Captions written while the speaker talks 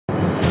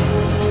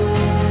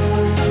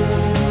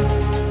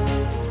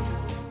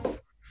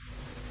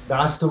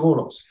Daas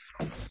Tevunos.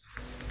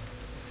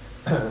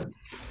 The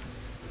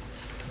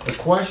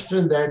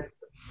question that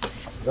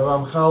the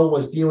Ramchal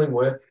was dealing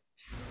with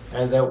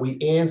and that we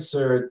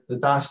answered, the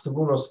Daas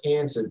Tevunos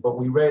answered, but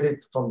we read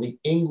it from the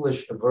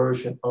English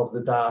version of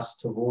the Daas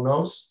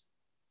Tevunos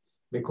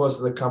because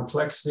of the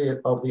complexity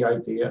of the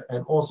idea,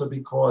 and also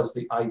because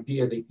the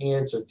idea, the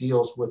answer,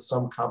 deals with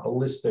some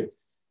Kabbalistic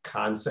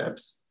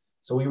concepts.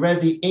 So we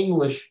read the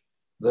English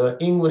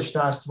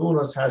Daas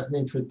Tevunos has an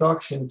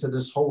introduction to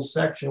this whole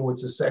section,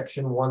 which is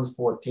section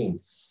 114.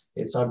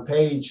 It's on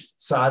page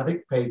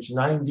Tzadik, page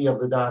 90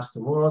 of the Daas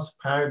Tevunos,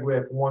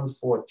 paragraph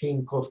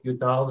 114, Kuf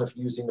Yudal, if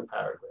using the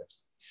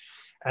paragraphs.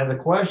 And the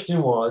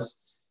question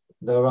was,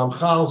 the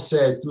Ramchal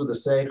said through the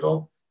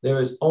Seichel, there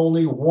is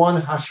only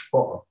one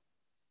hashpa'ah,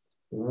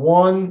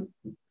 one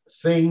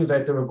thing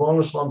that the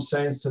Rebbeinu Shalom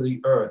sends to the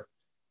earth,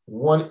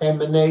 one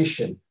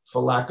emanation,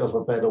 for lack of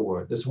a better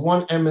word. There's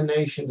one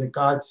emanation that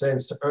God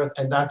sends to earth,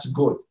 and that's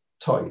good,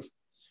 toiv.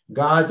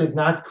 God did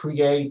not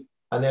create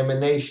an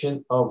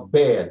emanation of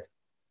bad,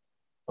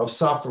 of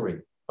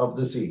suffering, of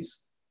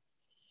disease.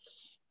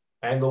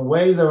 And the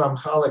way the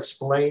Ramchal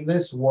explained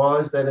this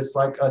was that it's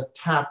like a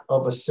tap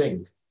of a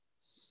sink.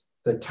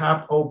 The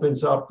tap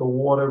opens up, the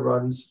water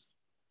runs.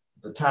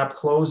 The tap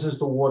closes,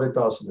 the water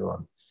doesn't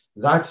run.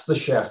 That's the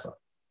shefa.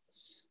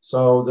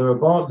 So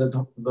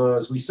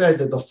as we said,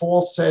 the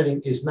default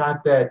setting is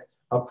not that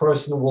a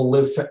person will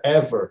live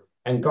forever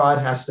and God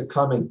has to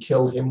come and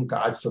kill him,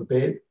 God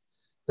forbid.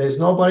 There's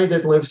nobody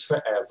that lives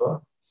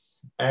forever,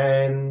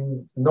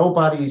 and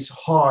nobody's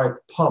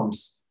heart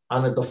pumps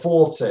on a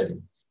default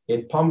setting.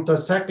 It pumped a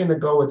second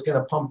ago, it's going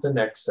to pump the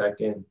next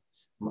second.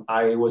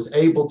 I was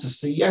able to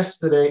see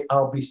yesterday,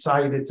 I'll be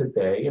sighted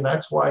today. And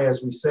that's why,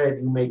 as we said,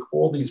 you make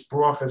all these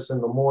brachas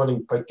in the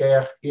morning,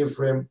 Pakeach,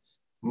 Ivrim,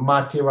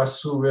 Matir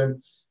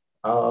Asurim.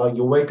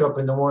 You wake up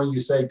in the morning, you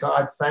say,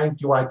 God,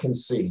 thank you, I can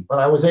see. But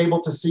I was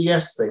able to see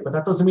yesterday, but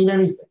that doesn't mean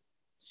anything.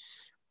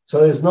 So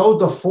there's no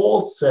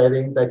default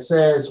setting that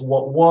says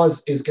what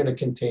was is going to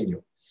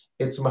continue.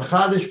 It's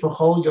Machadish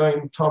B'chol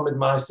Yom Tamid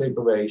Maaseh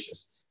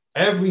Bereishis.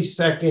 Every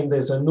second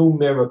there's a new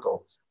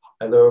miracle.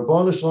 And the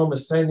Rebbeinu Shalom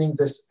is sending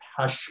this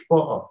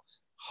hashpa'ah,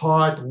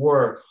 hard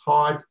work,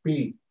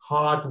 heartbeat,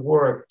 hard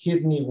work,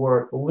 kidney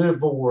work,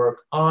 liver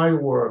work, eye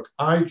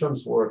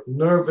drums work,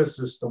 nervous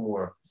system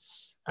work.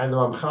 And the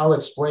Ramchal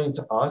explained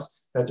to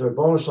us that the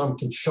Rebbeinu Shalom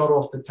can shut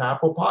off the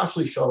tap or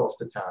partially shut off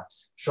the tap.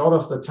 Shut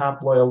off the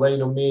tap, lo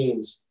yaleinu,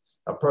 means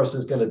a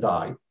person's going to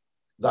die.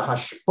 The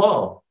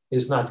hashpa'ah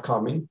is not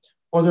coming.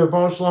 Or the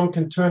Rebbeinu Shalom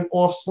can turn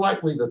off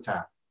slightly the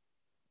tap.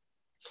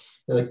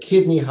 And the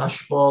kidney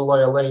hashpa'ah, lo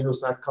yaleinu,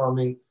 is not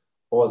coming,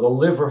 or the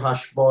liver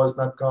hashpa'ah is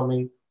not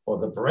coming, or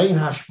the brain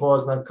hashpa'ah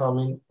is not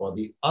coming, or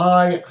the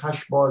eye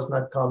hashpa'ah is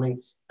not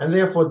coming, and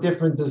therefore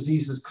different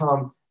diseases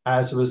come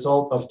as a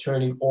result of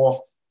turning off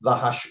the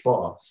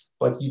hashpa'ah.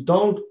 But you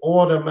don't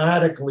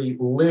automatically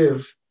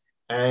live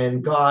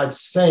and God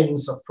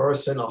sends a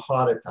person a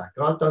heart attack.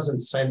 God doesn't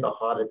send a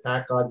heart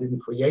attack. God didn't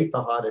create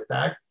the heart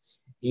attack.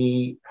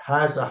 He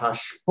has a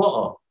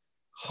hashpa'ah,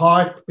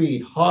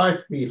 heartbeat.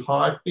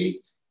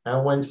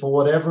 And when for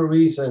whatever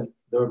reason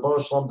the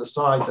Rebbeinu Shalom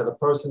decides that a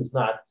person's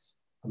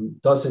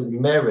doesn't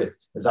merit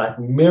that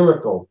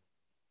miracle,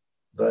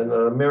 then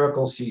the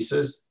miracle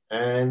ceases,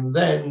 and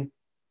then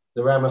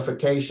the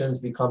ramifications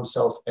become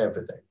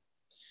self-evident.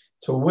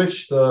 To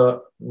which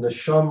the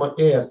neshama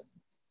asked,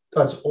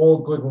 that's all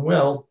good and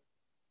well,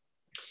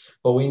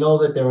 but we know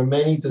that there are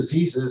many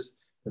diseases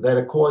that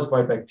are caused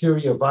by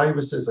bacteria,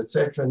 viruses,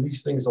 etc., and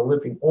these things are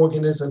living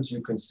organisms.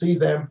 You can see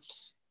them,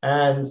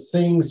 and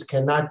things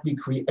cannot be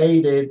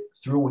created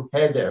through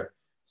heder.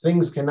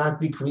 Things cannot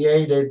be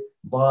created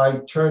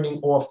by turning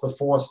off the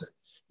faucet.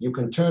 You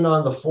can turn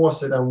on the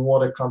faucet and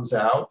water comes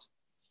out.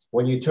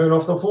 When you turn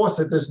off the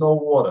faucet, there's no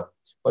water.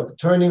 But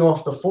turning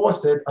off the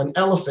faucet, an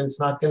elephant's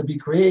not going to be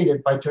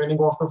created by turning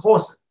off the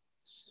faucet.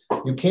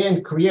 You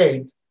can't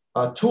create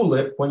a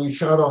tulip when you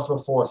shut off the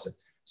faucet.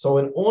 So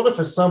in order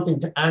for something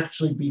to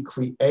actually be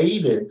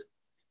created,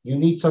 you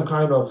need some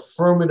kind of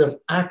affirmative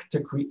act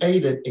to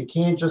create it. It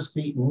can't just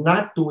be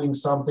not doing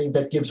something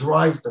that gives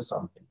rise to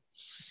something.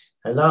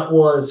 And that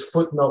was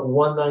footnote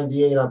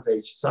 198 on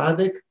page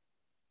Tzadik.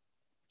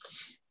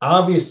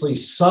 Obviously,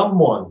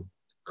 someone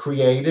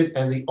created,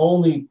 and the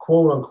only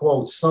quote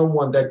unquote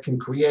someone that can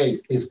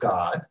create is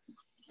God.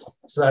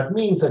 So that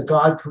means that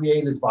God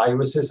created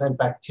viruses and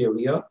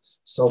bacteria.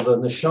 So the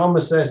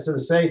neshama says to the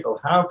seichel,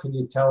 how can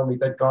you tell me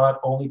that God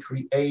only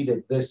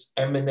created this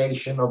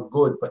emanation of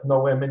good, but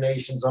no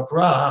emanations of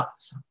ra?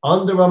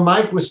 Under a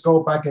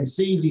microscope, I can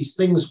see these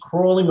things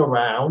crawling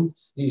around,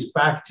 these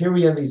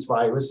bacteria and these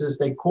viruses.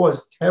 They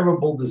cause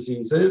terrible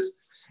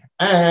diseases.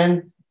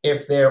 And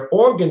if they're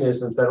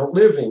organisms that are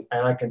living,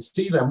 and I can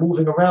see them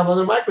moving around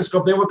under a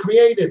microscope, they were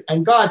created,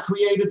 and God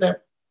created them.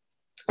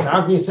 So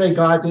how can you say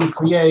God didn't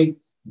create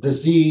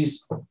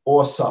disease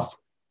or suffering?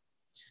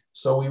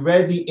 So we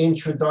read the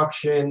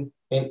introduction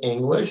in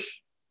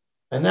English,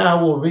 and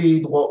now we'll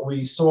read what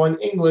we saw in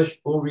English,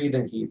 we'll read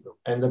in Hebrew.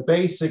 And the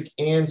basic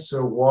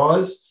answer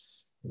was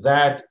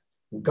that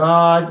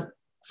God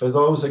For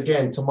those,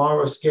 again,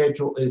 tomorrow's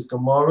schedule is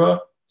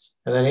Gemara.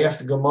 And then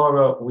after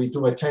Gemara, we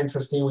do at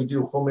 10:15, we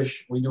do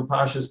Chumash, we do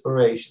Pashas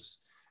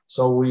Bereshis.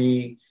 So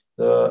the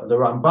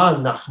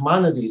Ramban,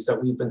 Nachmanides,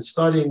 that we've been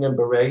studying in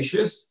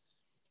Bereshis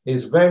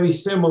is very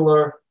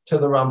similar to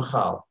the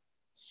Ramchal.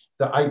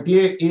 The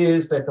idea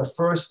is that the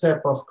first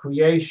step of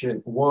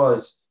creation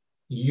was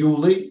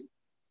Yuli,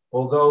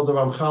 although the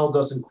Ramchal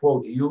doesn't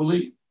quote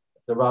Yuli,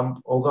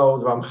 although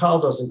the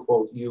Ramchal doesn't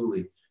quote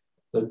Yuli,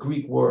 the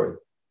Greek word,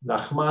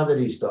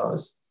 Nachmanides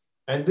does.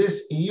 And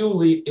this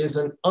Yuli is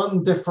an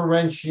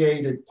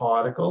undifferentiated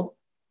particle.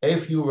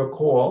 If you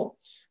recall,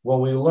 when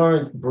we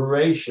learned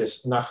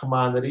Bereshis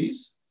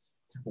Nachmanides,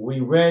 we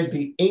read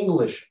the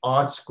English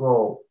art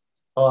scroll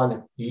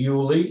on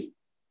Yuli,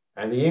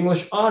 and the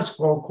English art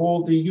scroll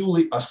called the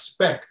Yuli a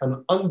speck,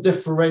 an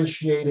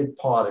undifferentiated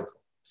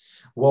particle.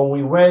 When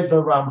we read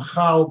the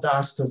Ramchal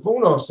Daas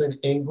Tevunos in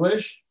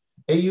English,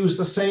 it used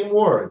the same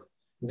word.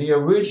 The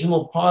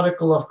original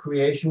particle of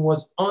creation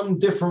was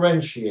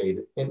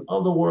undifferentiated. In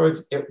other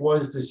words, it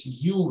was this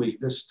Yuli,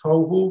 this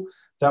tohu,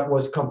 that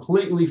was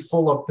completely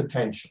full of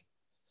potential.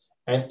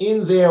 And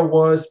in there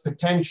was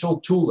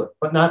potential tulip,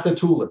 but not the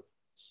tulip.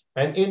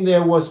 And in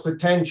there was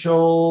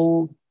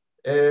potential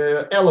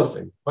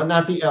elephant, but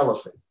not the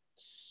elephant.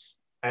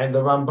 And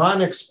the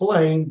Ramban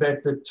explained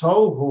that the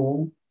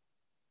tohu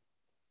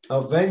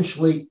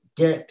eventually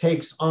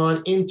takes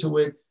on into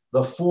it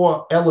the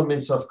four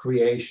elements of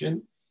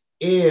creation: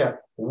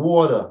 air,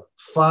 water,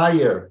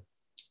 fire,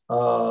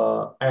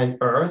 and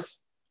earth.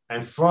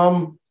 And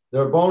from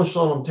the Rebbeinu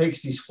Shalom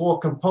takes these four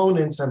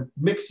components and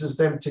mixes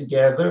them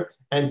together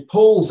and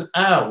pulls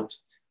out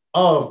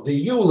of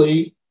the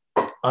Yuli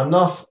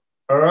enough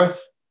earth,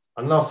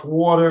 enough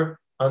water,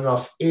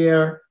 enough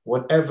air,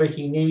 whatever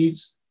he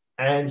needs,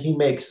 and he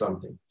makes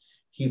something.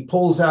 He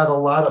pulls out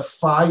a lot of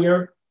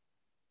fire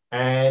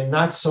and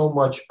not so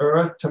much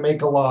earth to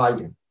make a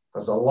lion,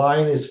 because a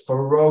lion is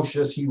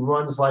ferocious, he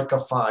runs like a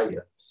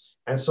fire.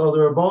 And so the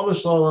Rebbeinu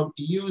Shalom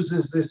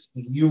uses this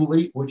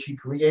Yuli, which he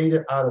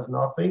created out of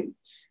nothing,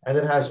 and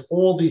it has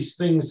all these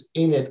things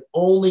in it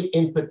only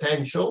in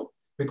potential,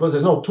 because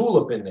there's no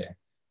tulip in there.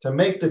 To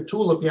make the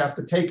tulip, you have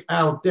to take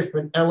out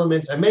different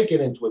elements and make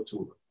it into a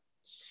tulip.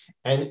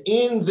 And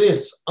in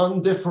this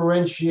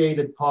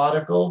undifferentiated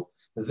particle,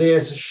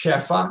 there's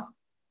Shefa,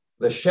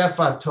 the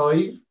Shefa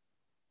Toiv,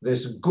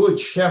 this good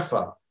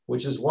Shefa,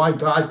 which is why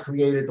God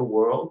created the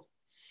world.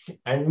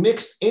 And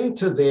mixed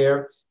into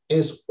there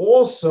is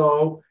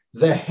also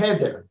the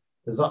header,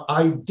 the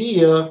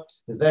idea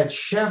that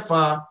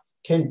Shefa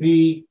can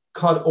be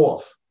cut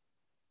off.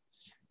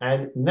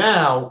 And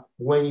now,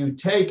 when you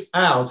take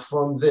out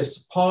from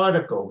this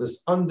particle,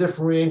 this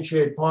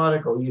undifferentiated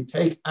particle, you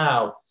take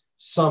out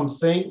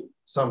something,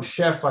 some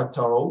Shefa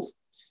Tov,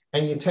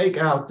 and you take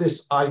out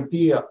this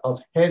idea of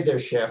Heder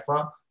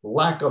Shefa,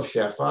 lack of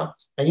Shefa,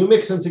 and you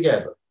mix them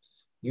together.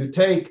 You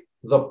take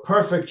the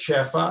perfect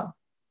Shefa,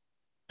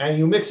 and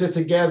you mix it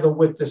together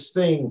with this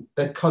thing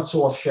that cuts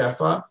off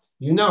Shefa.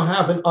 You now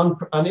have an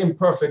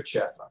imperfect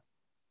Shefa.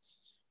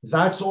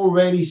 That's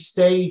already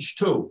stage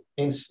 2.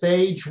 In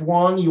stage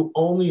 1, you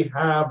only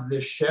have the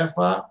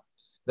Shefa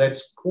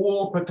that's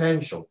all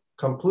potential,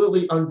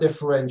 completely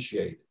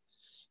undifferentiated.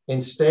 In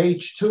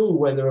stage 2,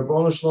 when the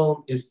Rebbeinu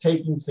Shalom is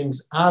taking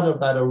things out of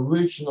that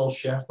original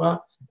Shefa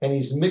and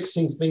he's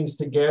mixing things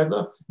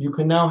together, you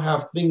can now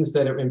have things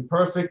that are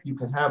imperfect, you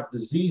can have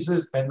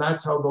diseases, and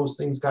that's how those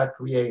things got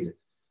created.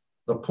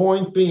 The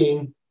point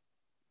being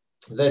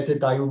that the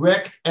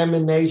direct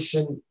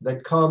emanation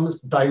that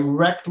comes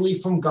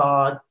directly from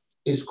God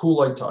is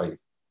Kulai Tayyib.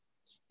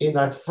 In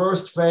that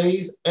first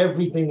phase,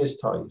 everything is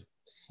Tayyib.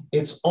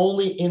 It's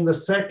only in the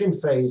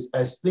second phase,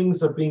 as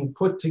things are being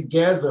put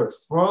together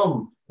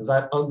from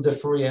that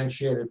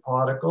undifferentiated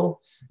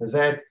particle,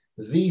 that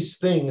these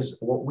things,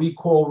 what we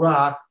call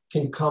Ra,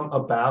 can come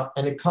about.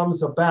 And it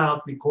comes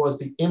about because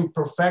the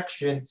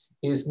imperfection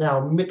is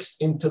now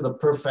mixed into the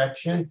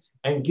perfection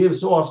and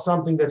gives off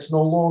something that's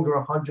no longer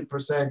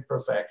 100%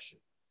 perfection.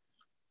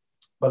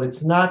 But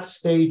it's not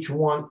stage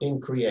 1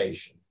 in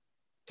creation.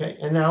 Okay,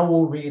 and now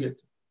we'll read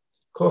it.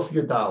 Kuf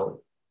Yudali.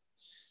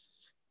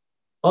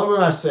 Amar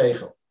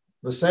HaSeichel.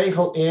 The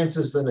Seichel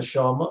answers the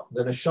Neshama.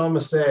 The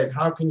Neshama said,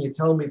 how can you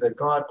tell me that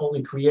God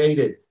only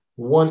created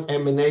one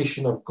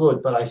emanation of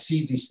good, but I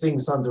see these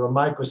things under a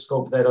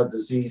microscope that are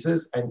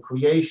diseases, and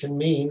creation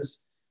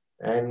means,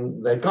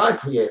 and that God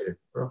created.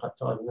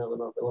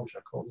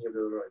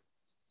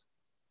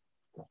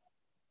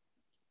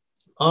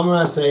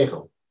 Amar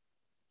HaSeichel.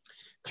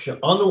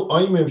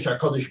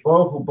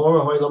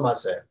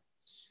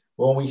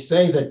 When we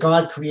say that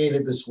God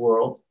created this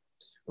world,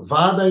 when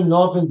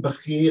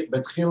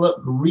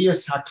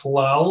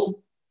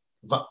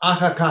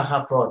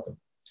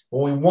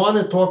we want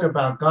to talk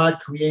about God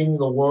creating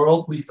the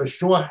world, we for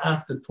sure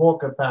have to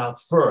talk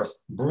about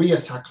first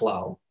Brias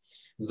HaKlal,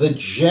 the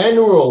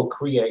general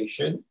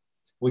creation,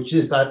 which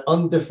is that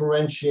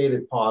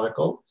undifferentiated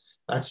particle.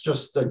 That's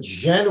just the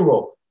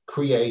general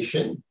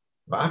creation.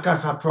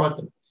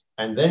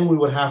 And then we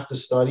would have to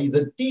study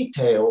the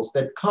details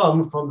that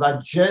come from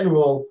that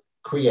general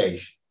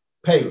creation.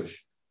 Perush.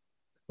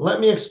 Let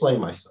me explain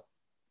myself.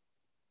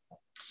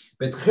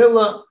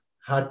 Betchila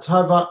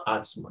hatava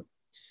atzma.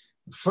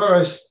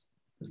 First,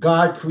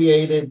 God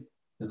created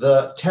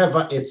the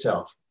teva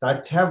itself.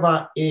 That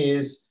teva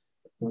is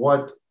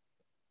what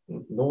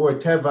the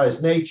word teva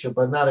is nature,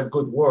 but not a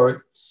good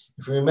word.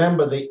 If you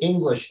remember the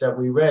English that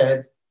we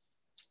read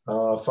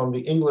from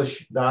the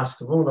English Daas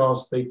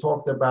Tevunos, they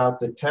talked about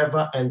the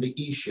teva and the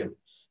ishim.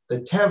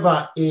 The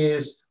teva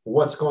is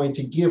what's going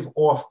to give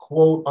off,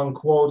 quote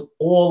unquote,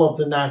 all of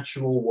the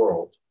natural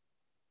world.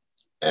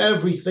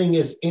 Everything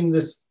is in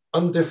this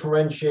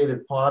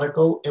undifferentiated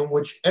particle in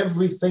which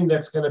everything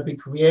that's going to be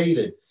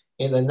created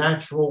in the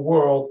natural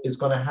world is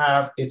going to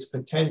have its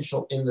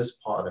potential in this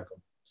particle.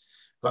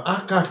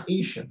 V'akach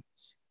ishim.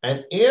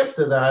 And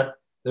after that,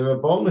 the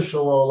Rabbanu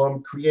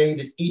Shalom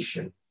created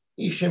ishim.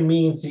 Ishim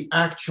means the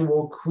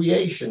actual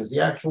creations, the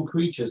actual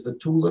creatures, the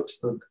tulips,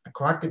 the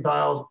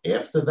crocodiles.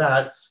 After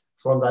that,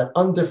 from that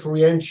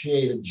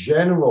undifferentiated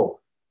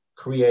general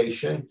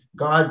creation,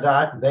 God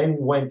that then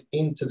went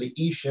into the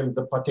ishim,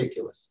 the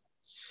particulars.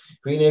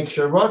 When the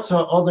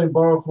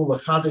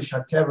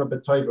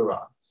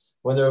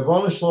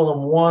Rabbanu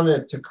Shalom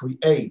wanted to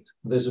create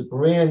this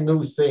brand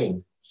new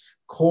thing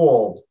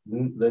called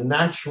the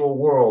natural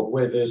world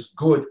where there's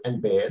good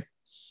and bad,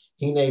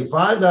 the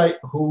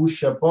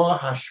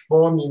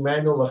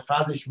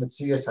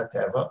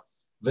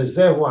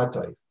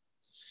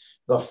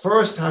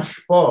first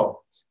hashpah,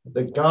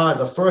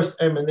 the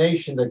first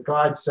emanation that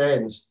God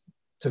sends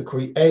to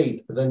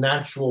create the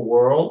natural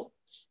world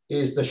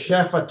is the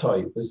shefa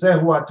toiv,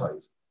 zehu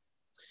atoiv.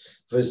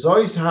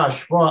 V'zois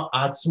hashpah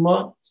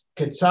atzma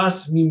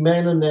ketzas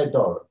mimenu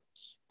nedor.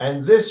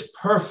 And this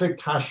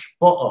perfect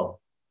hashpah,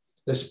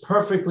 this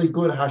perfectly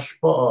good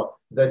hashpah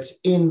that's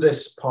in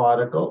this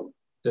particle,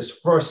 this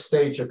first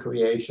stage of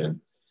creation,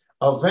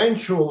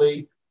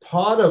 eventually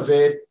part of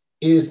it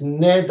is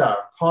nedar,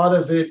 part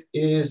of it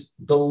is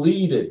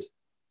deleted.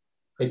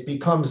 It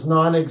becomes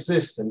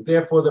non-existent.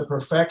 Therefore, the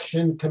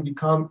perfection can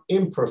become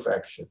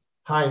imperfection.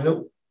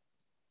 Hainu.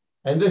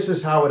 And this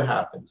is how it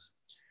happens.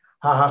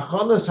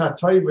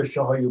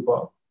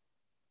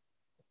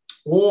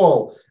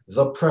 All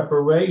the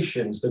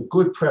preparations, the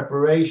good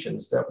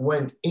preparations that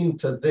went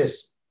into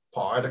this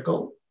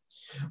particle,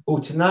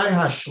 utnai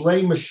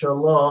hashlei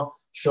mashallah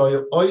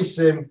shoyu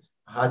oisim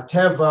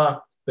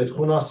hateva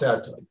betchunas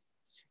atoy.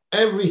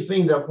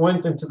 Everything that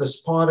went into this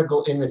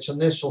particle in its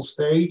initial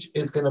stage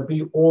is going to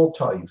be all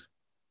toiv.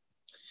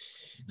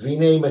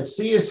 V'nei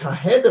metzias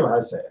haheder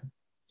hazeh.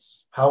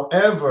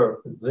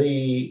 However,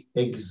 the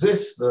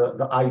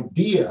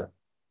idea,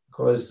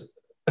 because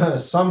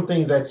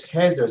something that's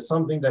heder,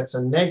 something that's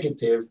a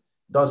negative,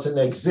 doesn't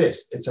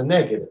exist. It's a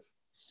negative.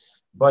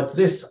 But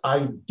this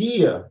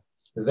idea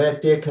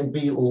that there can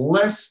be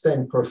less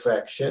than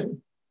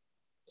perfection,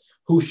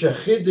 that's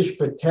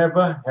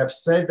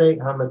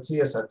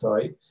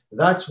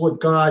what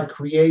God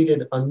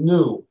created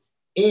anew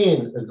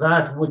in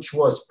that which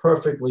was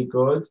perfectly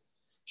good.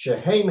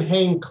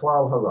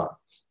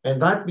 And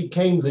that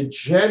became the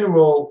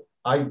general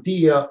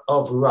idea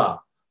of Ra,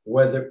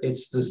 whether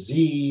it's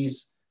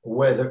disease,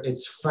 whether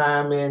it's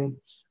famine,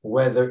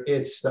 whether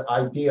it's the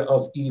idea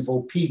of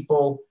evil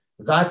people.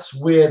 That's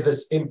where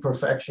this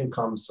imperfection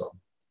comes from.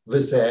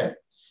 Because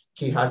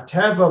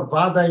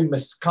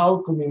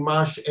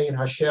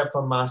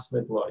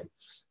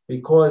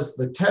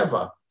the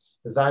teva,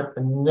 that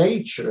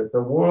nature,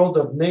 the world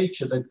of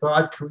nature that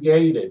God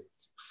created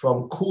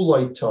from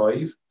kuloi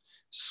toiv,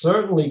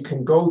 certainly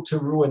can go to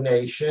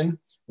ruination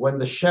when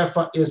the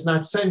shefa is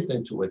not sent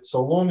into it.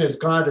 So long as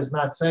God is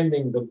not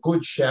sending the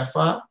good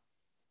shefa,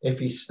 if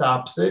he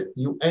stops it,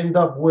 you end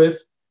up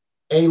with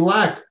a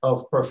lack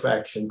of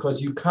perfection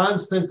because you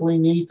constantly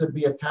need to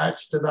be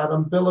attached to that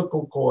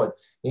umbilical cord.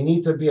 You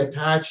need to be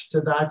attached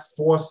to that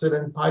faucet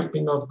and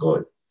piping of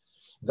good.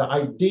 The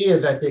idea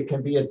that there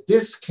can be a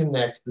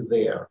disconnect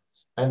there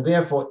and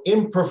therefore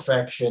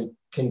imperfection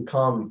can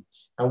come.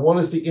 And what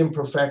does the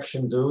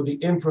imperfection do? The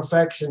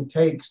imperfection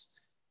takes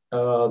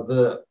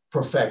the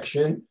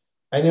perfection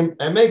and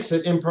makes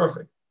it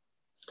imperfect.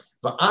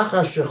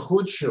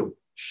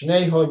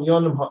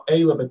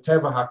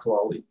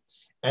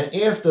 And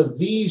after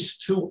these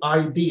two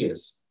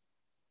ideas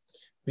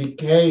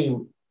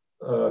became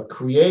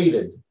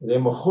created, they're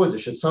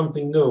mechudesh, it's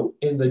something new,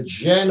 in the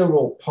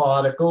general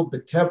particle,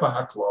 b'teva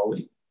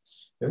haklali,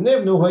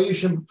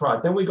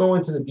 then we go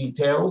into the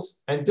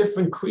details, and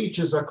different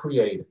creatures are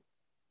created.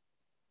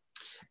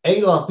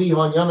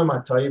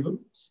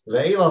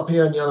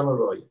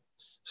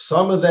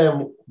 Some of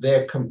them,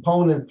 their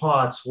component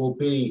parts will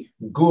be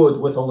good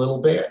with a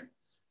little bad.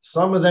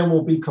 Some of them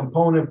will be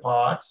component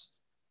parts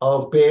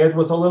of bad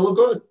with a little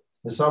good.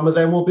 And some of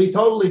them will be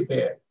totally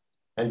bad.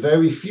 And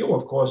very few,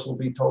 of course, will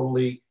be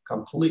totally,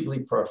 completely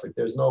perfect.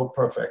 There's no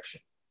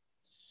perfection.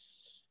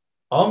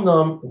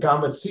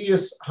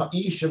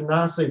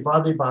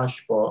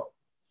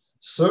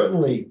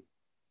 Certainly,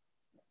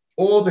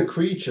 all the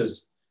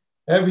creatures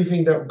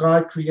Everything that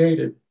God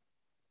created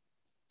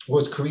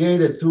was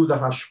created through the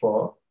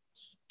hashpah.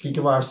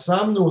 Because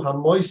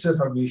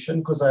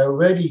I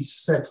already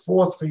set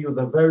forth for you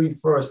the very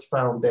first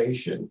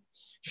foundation.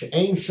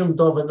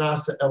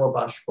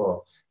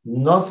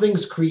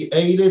 Nothing's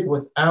created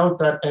without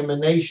that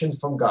emanation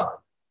from God.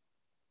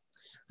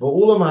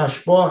 However,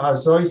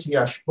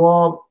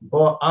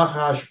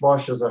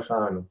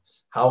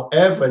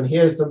 and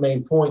here's the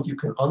main point you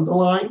can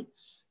underline,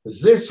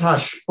 this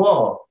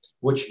hashpah,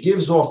 which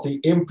gives off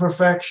the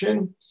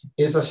imperfection,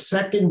 is a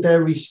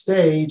secondary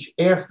stage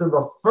after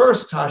the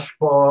first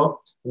hashpah,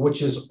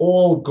 which is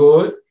all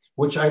good,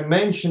 which I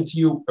mentioned to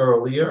you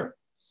earlier.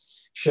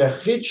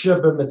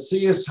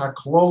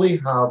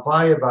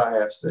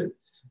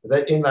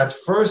 That in that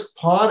first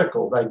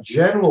particle, that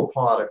general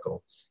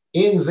particle,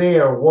 in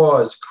there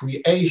was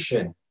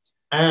creation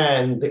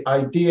and the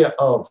idea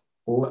of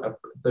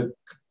the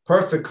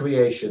perfect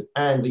creation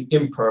and the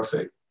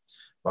imperfect.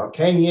 And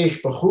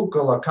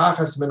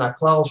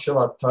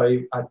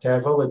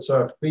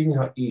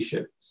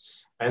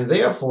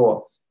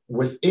therefore,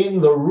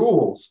 within the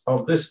rules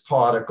of this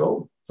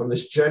particle, from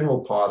this general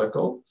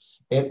particle,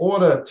 in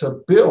order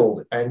to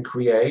build and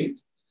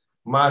create,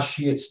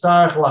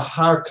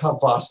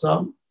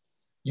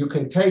 you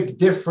can take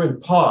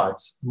different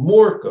parts,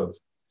 murkav.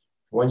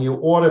 When you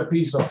order a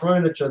piece of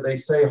furniture, they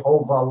say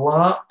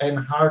hovala and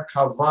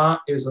harkava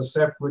is a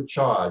separate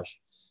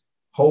charge.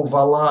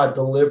 Hovala,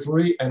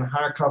 delivery, and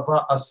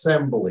harkava,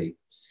 assembly.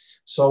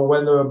 So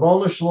when the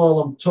Rabbanu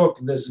Shalom took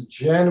this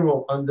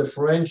general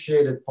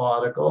undifferentiated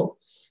particle,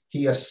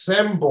 he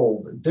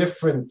assembled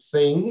different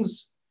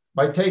things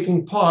by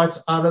taking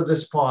parts out of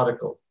this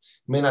particle.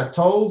 Min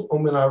hatov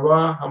u'min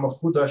hara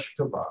hamachudash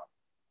kava.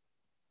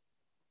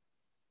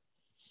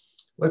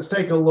 Let's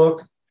take a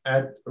look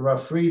at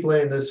Rav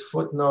Friedlander's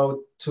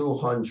footnote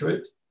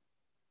 200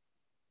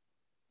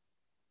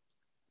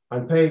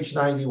 on page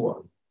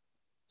 91.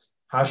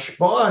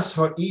 Hashpa'as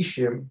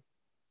ha'ishim,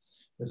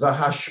 the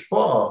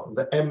hashpa'ah,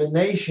 the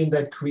emanation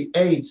that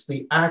creates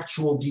the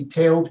actual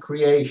detailed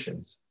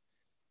creations,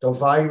 the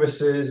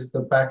viruses,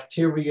 the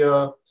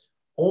bacteria,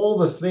 all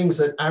the things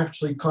that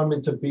actually come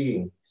into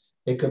being.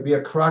 It could be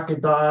a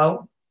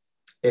crocodile,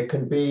 it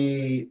can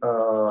be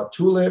a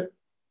tulip,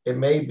 it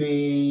may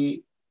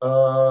be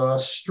a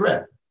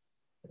strep,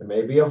 it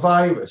may be a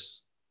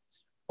virus.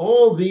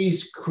 All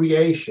these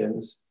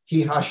creations,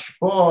 hi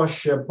hashpa'ah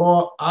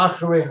sheba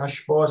achrei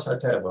hashpa'as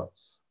hateva.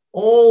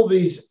 All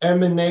these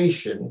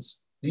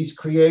emanations, these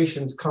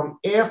creations come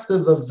after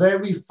the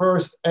very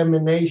first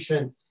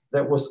emanation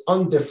that was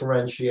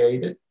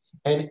undifferentiated,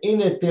 and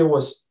in it there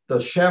was the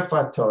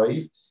shefa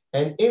toiv,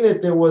 and in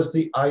it there was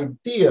the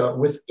idea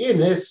within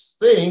this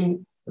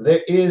thing,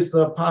 there is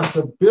the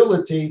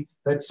possibility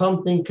that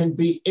something can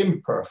be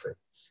imperfect.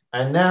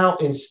 And now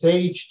in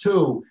stage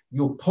 2,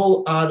 you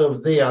pull out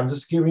of there, I'm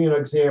just giving you an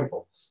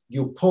example,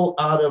 you pull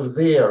out of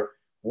there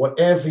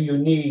whatever you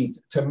need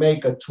to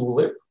make a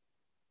tulip,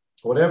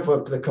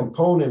 whatever the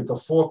component, the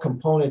 4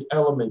 component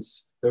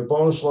elements, the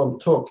Rebbeinu Shalom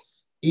took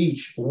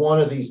each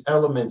one of these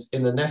elements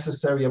in the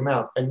necessary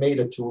amount and made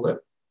a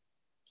tulip.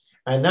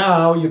 And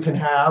now you can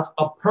have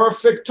a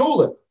perfect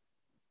tulip.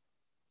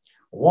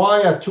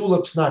 Why a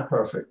tulip's not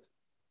perfect?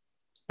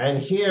 And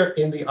here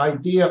in the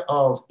idea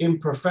of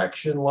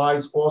imperfection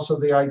lies also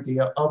the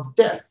idea of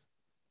death.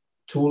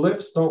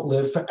 Tulips don't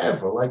live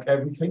forever like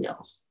everything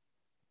else.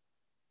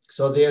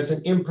 So there's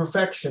an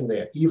imperfection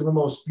there. Even the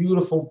most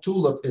beautiful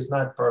tulip is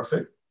not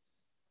perfect.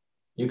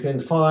 You can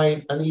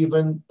find an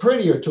even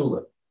prettier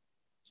tulip.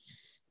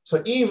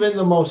 So even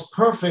the most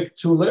perfect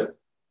tulip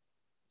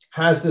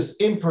has this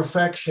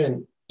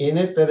imperfection in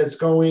it that it's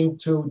going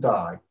to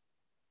die.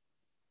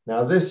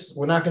 Now this,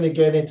 we're not going to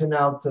get into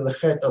now to the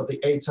chet of the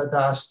Eitz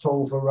Hadas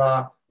Tov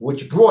Ra,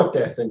 which brought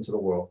death into the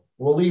world.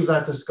 We'll leave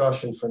that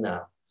discussion for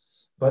now.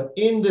 But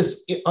in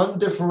this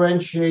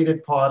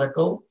undifferentiated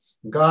particle,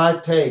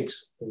 God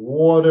takes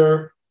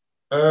water,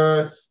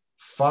 earth,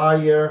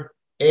 fire,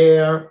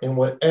 air, in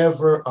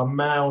whatever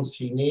amounts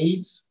he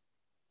needs.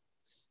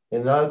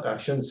 In that, I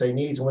shouldn't say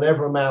needs, in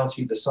whatever amounts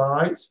he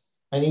decides,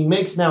 and he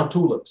makes now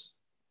tulips.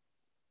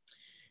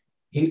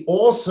 He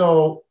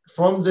also,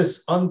 from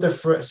this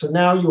so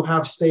now you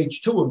have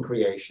stage 2 in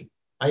creation.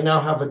 I now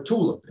have a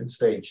tulip in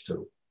stage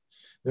 2.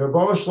 The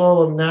Rebbeinu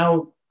Shalom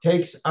now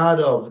takes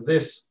out of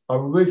this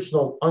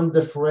original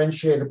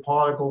undifferentiated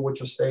particle,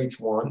 which is stage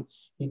 1,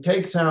 he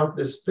takes out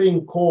this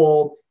thing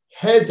called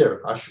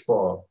heder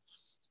hashpa'ah,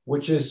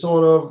 which is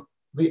sort of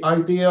the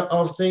idea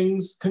of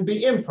things can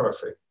be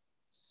imperfect.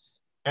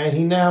 And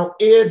he now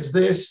adds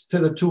this to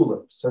the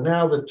tulip. So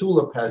now the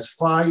tulip has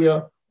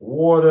fire,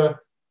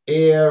 water,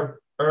 air,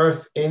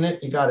 earth in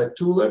it. You got a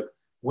tulip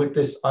with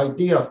this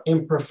idea of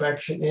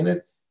imperfection in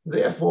it.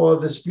 Therefore,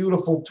 this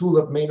beautiful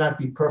tulip may not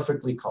be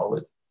perfectly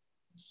colored.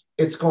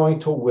 It's going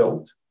to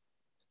wilt.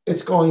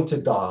 It's going to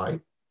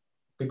die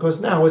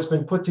because now it's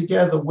been put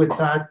together with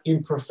that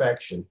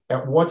imperfection.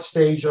 At what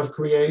stage of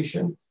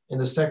creation? In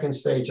the second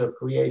stage of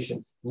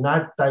creation,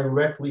 not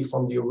directly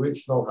from the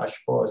original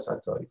hashpa'as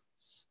hatoiv.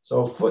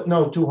 So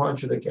footnote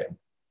 200 again.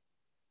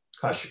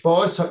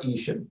 Hashpos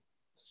ha'ishim,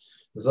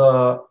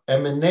 the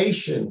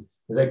emanation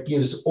that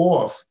gives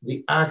off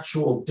the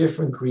actual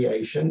different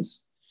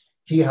creations.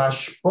 Hi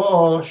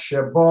hashpah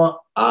sheba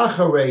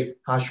acharei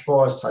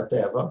hashpos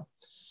hateva.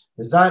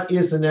 That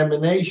is an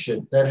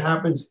emanation that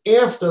happens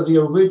after the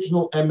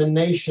original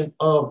emanation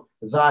of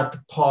that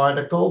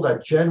particle,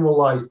 that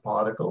generalized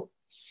particle.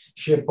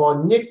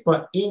 Sheba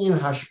nikba inyan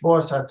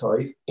hashpos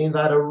hatoiv. In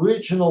that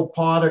original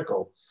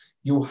particle,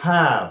 you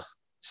have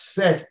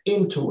set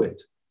into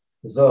it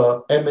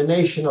the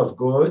emanation of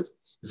good,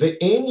 the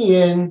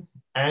inyan,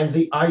 and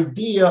the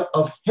idea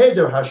of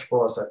heder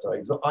hashpos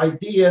hatoiv, the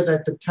idea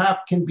that the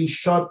tap can be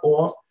shut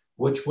off,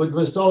 which would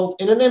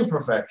result in an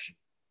imperfection.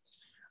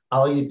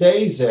 Al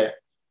yidei,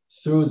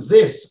 through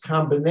this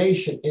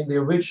combination in the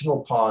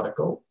original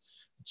particle,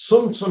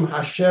 tzumtzum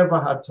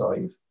hasheva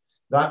hatoiv,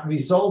 that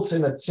results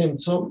in a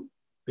tzimtzum,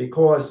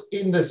 because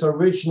in this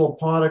original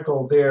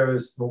particle there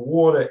is the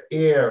water,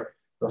 air,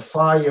 the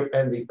fire,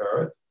 and the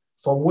earth,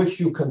 from which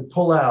you can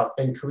pull out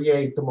and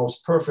create the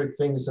most perfect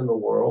things in the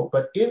world.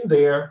 But in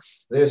there,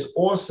 there's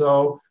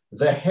also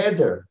the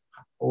heder,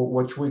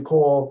 which we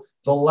call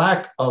the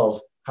lack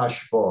of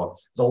hashpah.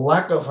 The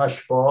lack of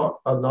hashpah,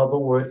 another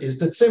word, is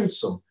the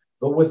tzimtzum,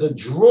 the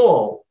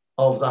withdrawal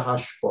of the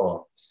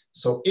hashpah.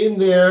 So in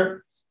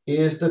there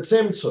is the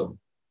tzimtzum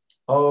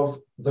of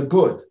the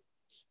good.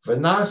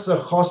 V'nasa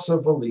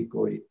chosav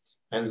v'likui.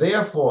 And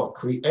therefore,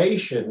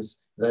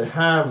 creations that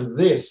have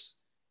this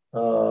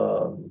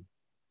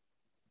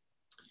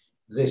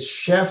this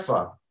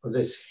shefa,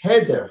 this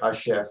heder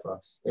hashefa,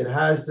 it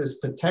has this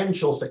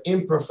potential for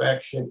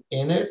imperfection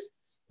in it,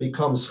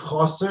 becomes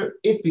choser,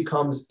 it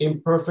becomes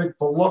imperfect,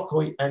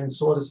 velokoi, and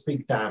so to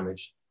speak,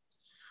 damaged.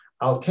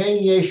 Al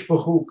ken yesh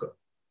bechuka,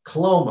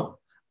 kloma,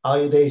 al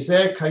yidei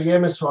zeh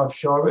kayemes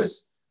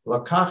ha'afsharis,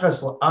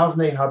 lakachas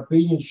la'avnei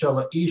habinyin shel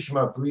ha'ish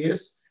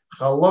ma'brius,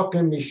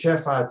 chalokim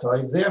mishefa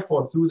hatoiv.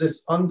 Therefore, through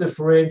this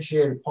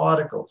undifferentiated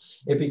particle,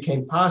 it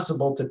became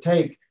possible to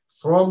take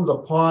from the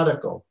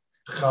particle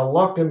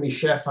chalokim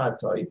mishefa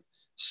hatoiv,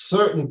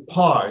 certain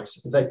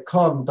parts that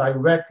come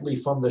directly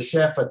from the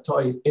shefa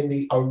toiv in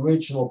the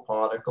original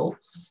particle,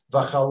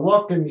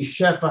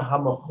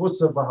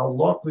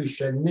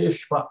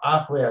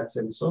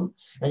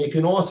 and you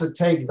can also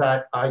take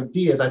that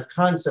idea, that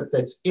concept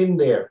that's in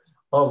there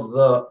of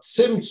the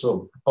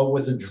tzimtzum, a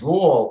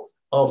withdrawal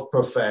of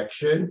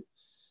perfection,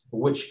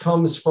 which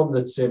comes from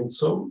the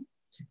tzimtzum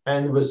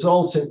and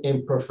results in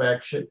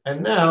imperfection.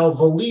 And now,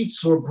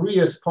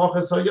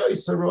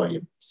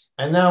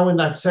 and now in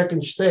that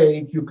second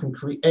stage, you can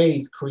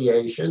create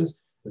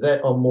creations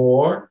that are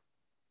more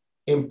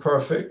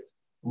imperfect,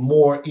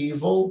 more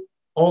evil,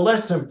 or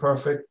less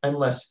imperfect and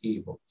less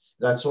evil.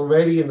 That's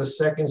already in the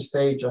second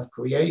stage of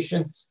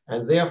creation.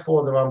 And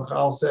therefore, the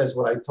Ramchal says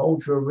what I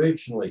told you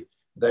originally,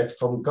 that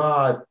from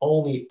God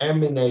only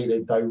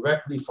emanated,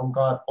 directly from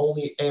God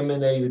only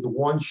emanated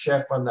one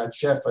shefa, and that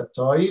shefa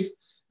toiv.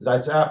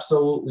 That's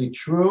absolutely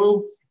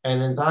true.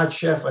 And in that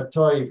shefa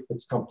toiv,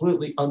 it's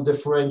completely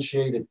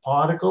undifferentiated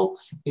particle.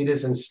 It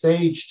is in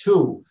stage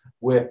 2,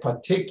 where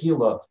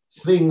particular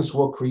things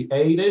were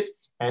created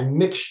and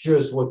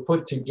mixtures were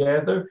put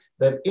together,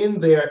 that in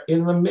there,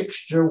 in the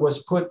mixture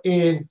was put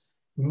in,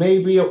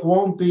 maybe it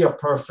won't be a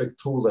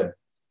perfect tulip.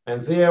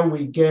 And there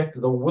we get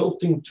the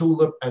wilting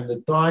tulip and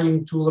the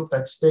dying tulip,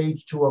 that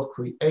stage 2 of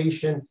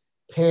creation,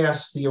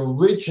 past the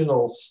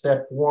original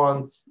step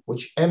 1,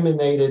 which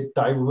emanated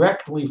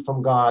directly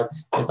from God,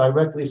 and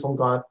directly from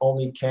God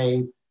only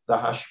came the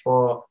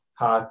hashpah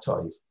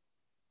ha'toiv.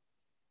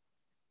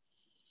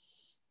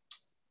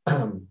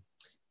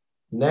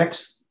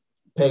 Next,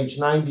 page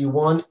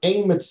 91,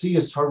 Ein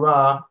metzias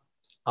hara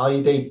al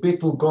yidei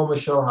bitul goma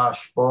shel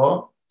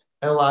hashpah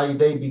el al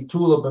yidei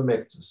bitula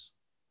b'miktzas.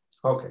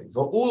 Okay,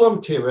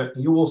 v'ulam tira,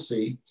 you will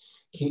see,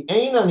 ki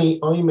ein ani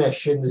oimeh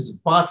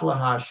shenizbat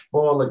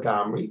lahashpah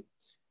legamri.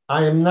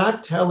 I am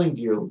not telling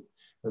you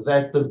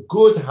that the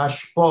good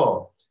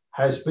hashpah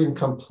has been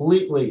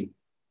completely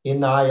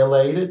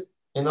annihilated.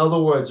 In other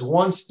words,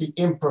 once the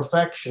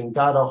imperfection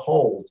got a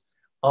hold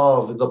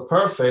of the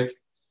perfect,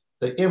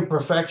 the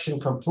imperfection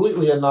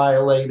completely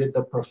annihilated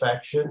the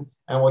perfection,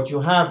 and what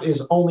you have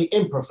is only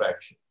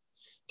imperfection.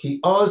 Ki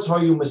oz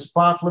hayu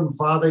mispatlim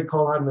vade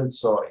kol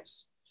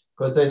hamitzois.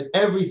 Because then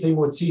everything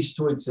would cease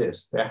to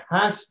exist. There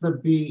has to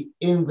be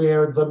in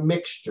there the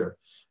mixture.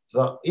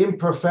 The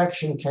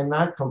imperfection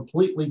cannot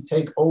completely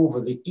take over.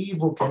 The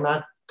evil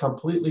cannot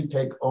completely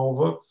take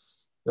over.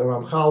 The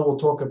Ramchal will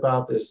talk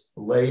about this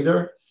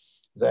later,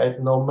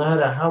 that no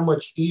matter how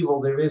much evil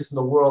there is in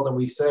the world, and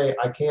we say,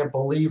 I can't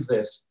believe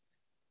this,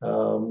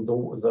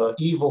 the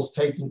evil's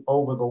taking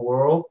over the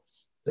world,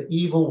 the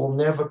evil will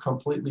never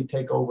completely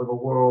take over the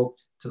world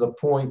to the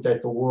point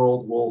that the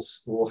world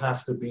will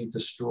have to be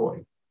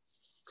destroyed.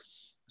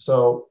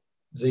 So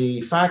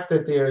the fact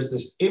that there is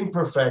this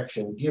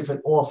imperfection given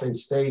off in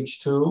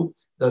stage 2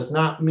 does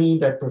not mean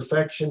that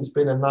perfection's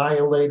been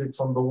annihilated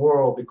from the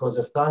world, because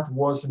if that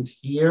wasn't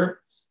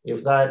here,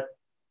 if that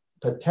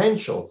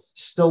potential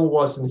still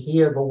wasn't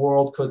here, the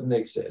world couldn't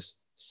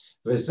exist.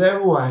 Because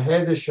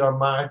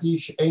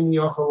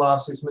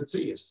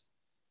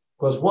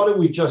what did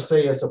we just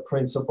say as a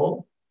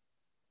principle?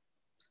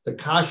 The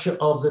kasha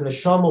of the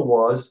neshama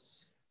was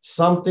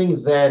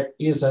something that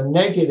is a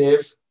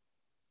negative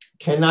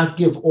cannot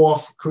give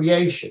off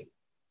creation.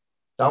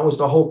 That was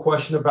the whole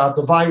question about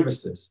the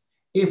viruses.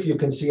 If you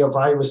can see a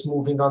virus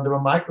moving under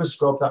a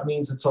microscope, that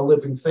means it's a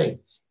living thing.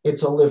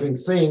 It's a living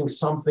thing,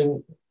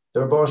 something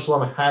the Rebbe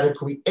Shalom had to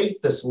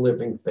create this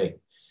living thing.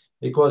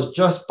 Because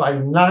just by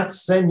not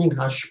sending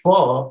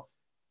hashpah,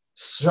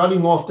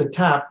 shutting off the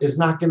tap is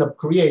not going to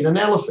create an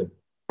elephant.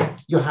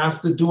 You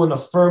have to do an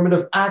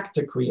affirmative act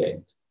to create.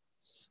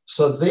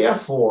 So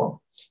therefore,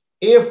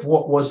 if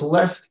what was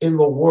left in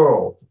the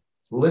world,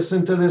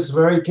 listen to this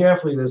very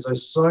carefully, there's a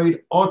soid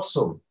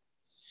otzum.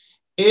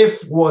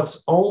 If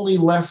what's only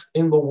left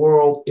in the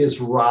world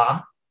is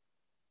Ra,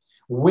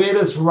 where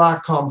does Ra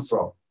come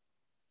from?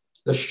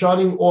 The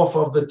shutting off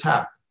of the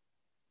tap,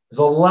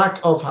 the lack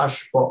of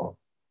hashpah.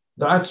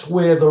 That's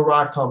where the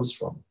Ra comes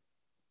from.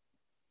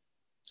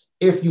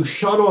 If you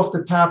shut off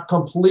the tap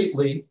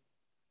completely,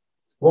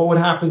 what would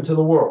happen to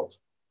the world?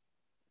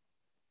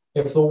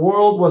 If the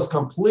world was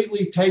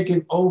completely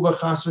taken over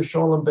chas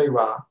v'sholem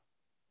be'Ra,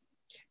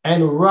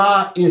 and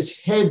Ra is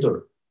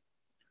heder,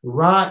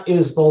 Ra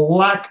is the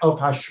lack of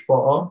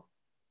hashpa'ah,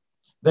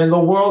 then the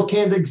world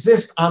can't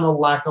exist on a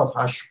lack of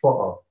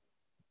hashpa'ah.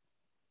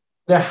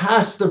 There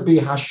has to be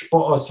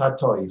hashpa'ah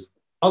hatoiv.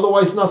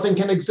 Otherwise, nothing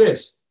can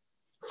exist.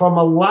 From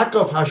a lack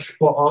of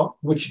hashpa'ah,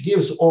 which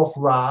gives off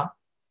Ra,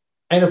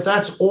 and if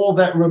that's all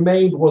that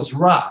remained was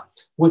Ra,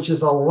 which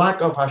is a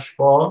lack of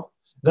hashpa'ah,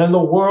 then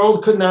the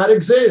world could not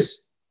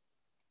exist.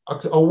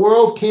 A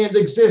world can't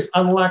exist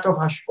on lack of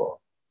hashpa'ah.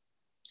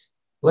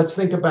 Let's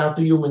think about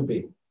the human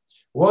being.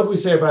 What do we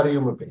say about a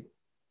human being?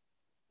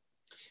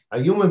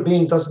 A human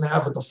being doesn't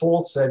have a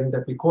default setting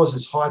that because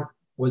his heart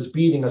was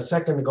beating a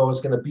second ago, is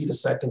going to beat a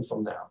second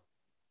from now.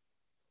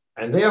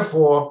 And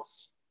therefore,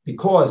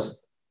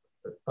 because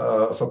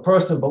if a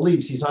person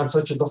believes he's on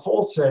such a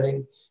default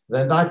setting,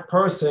 then that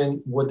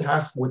person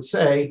would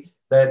say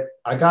that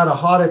I got a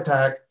heart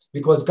attack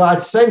because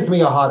God sent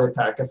me a heart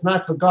attack. If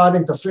not for God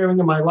interfering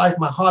in my life,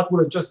 my heart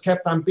would have just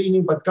kept on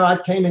beating, but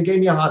God came and gave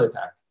me a heart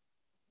attack.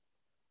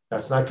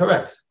 That's not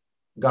correct.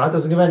 God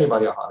doesn't give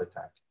anybody a heart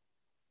attack.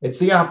 It's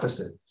the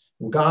opposite.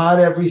 God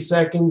every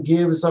second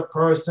gives a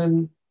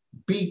person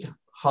beat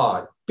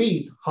hard,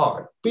 beat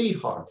hard, beat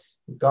hard.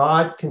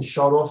 God can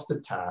shut off the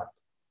tap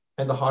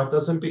and the heart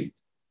doesn't beat.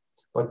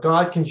 But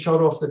God can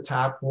shut off the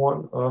tap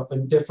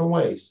in different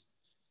ways.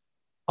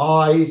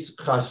 Eyes,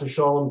 chas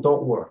v'sholem,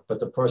 don't work, but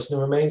the person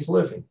remains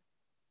living.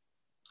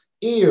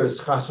 Ears,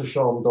 chas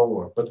v'sholem, don't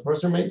work, but the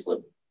person remains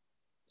living.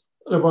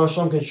 The Rebbe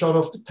Shalom can shut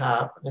off the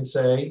tap and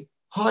say,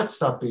 heart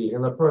stop beating,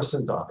 and the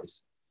person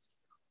dies.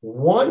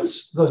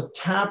 Once the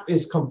tap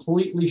is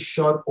completely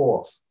shut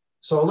off,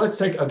 so let's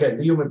take, again,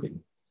 the human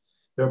being.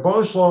 The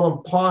Rebbe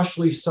Shalom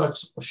partially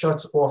shuts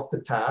off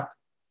the tap,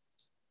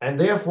 and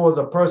therefore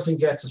the person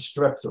gets a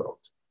strep throat.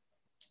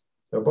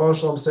 The Rebbe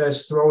Shalom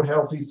says, throat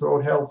healthy,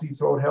 throat healthy,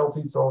 throat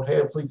healthy, throat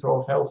healthy,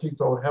 throat healthy,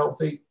 throat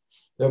healthy.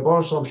 The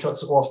Rebbe Shalom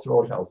shuts off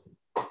throat healthy.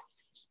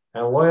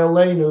 And lo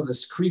aleinu,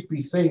 this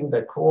creepy thing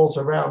that crawls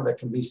around that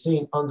can be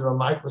seen under a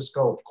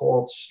microscope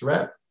called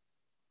strep,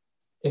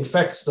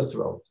 infects the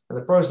throat. And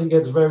the person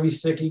gets very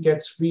sick, he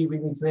gets fever, he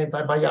needs an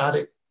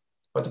antibiotic,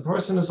 but the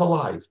person is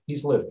alive,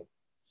 he's living.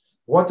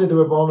 What did the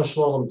Rebbe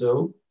Shalom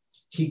do?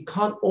 He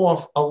cut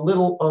off a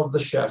little of the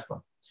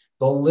shefa.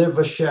 The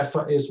liver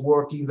shefa is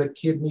working, the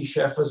kidney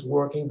shefa is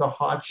working, the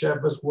heart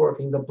shefa is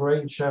working, the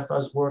brain shefa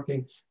is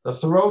working. The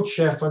throat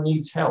shefa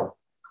needs help.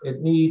 It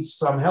needs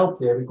some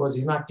help there because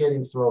he's not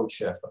getting throat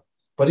shefa,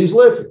 but he's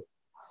living.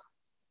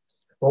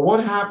 But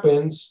what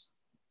happens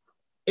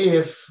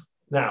if,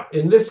 now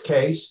in this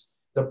case,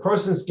 the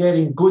person's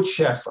getting good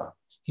shefa,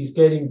 he's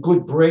getting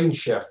good brain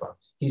shefa,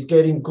 he's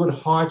getting good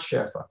heart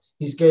shefa,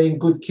 he's getting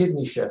good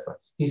kidney shefa,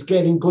 he's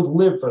getting good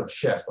liver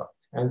shefa,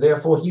 and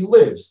therefore he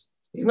lives.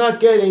 He's not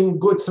getting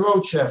good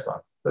throat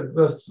shefa.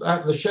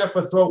 The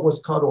shefa throat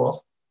was cut off,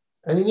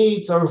 and he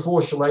needs a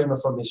refuah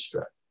shalema from his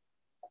strep.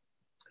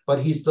 But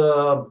he's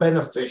the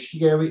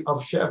beneficiary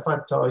of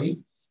shefa toiv,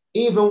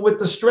 even with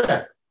the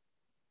strep.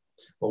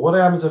 But what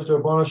happens if the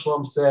Rebbe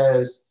Shalom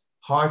says,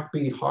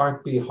 heartbeat,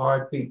 heartbeat,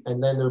 heartbeat,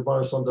 and then the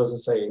Rebbe Shalom doesn't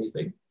say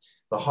anything?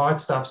 The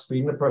heart stops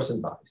beating, the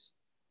person dies.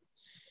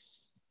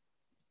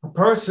 A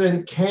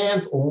person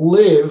can't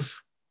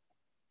live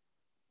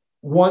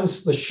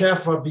once the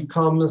shefa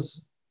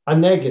becomes a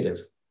negative.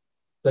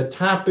 The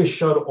tap is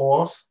shut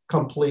off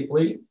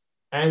completely,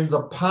 and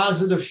the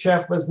positive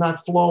shefa is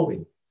not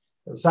flowing.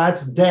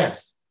 That's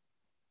death.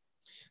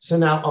 So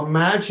now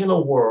imagine a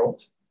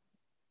world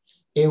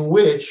in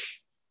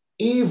which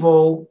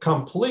evil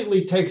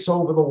completely takes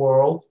over the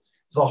world.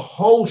 The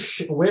whole,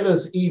 where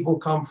does evil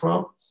come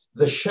from?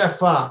 The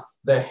shefa,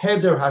 the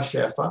heder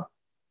hashefa.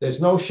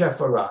 There's no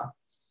shefa ra.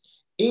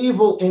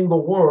 Evil in the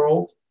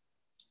world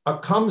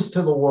comes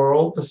to the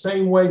world the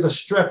same way the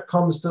strep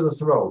comes to the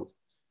throat.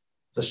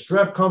 The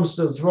strep comes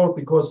to the throat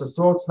because the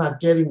throat's not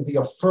getting the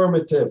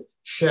affirmative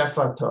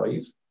shefa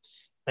toiv.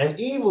 And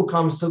evil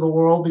comes to the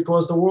world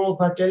because the world's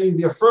not getting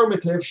the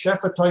affirmative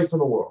shefa toiv for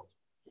the world.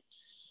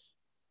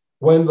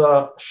 When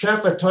the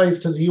shefa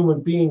toiv to the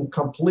human being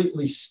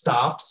completely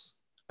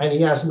stops and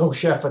he has no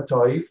shefa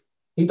toiv,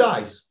 he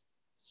dies.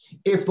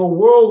 If the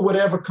world would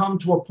ever come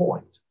to a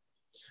point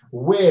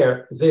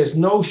where there's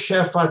no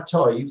shefa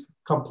toiv,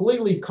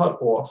 completely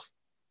cut off,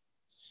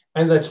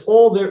 and that's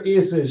all there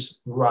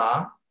is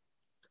ra.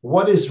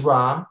 What is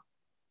ra?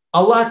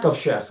 A lack of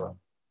shefa.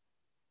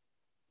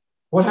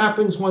 What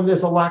happens when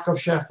there's a lack of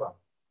shefa?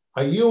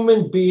 A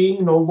human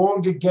being no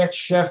longer gets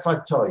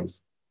shefa toiv.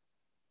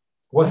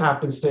 What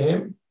happens to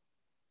him?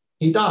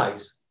 He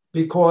dies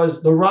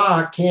because the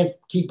ra can't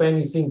keep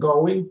anything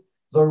going.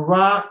 The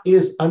ra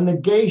is a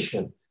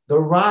negation. The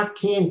ra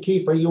can't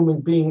keep a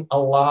human being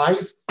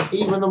alive.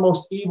 Even the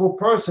most evil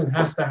person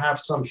has to have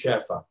some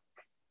shefa.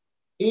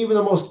 Even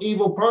the most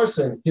evil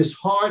person, his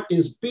heart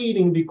is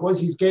beating because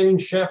he's getting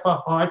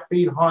shefa,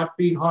 heartbeat,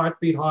 heartbeat,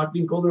 heartbeat,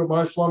 heartbeat, until the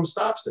Rebbe Shalom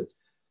stops it.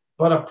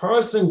 But a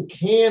person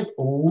can't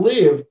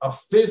live a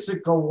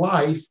physical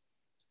life,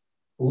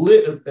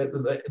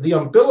 the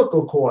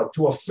umbilical cord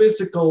to a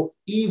physical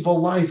evil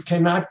life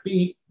cannot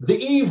be the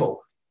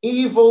evil.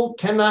 Evil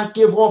cannot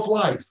give off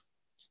life.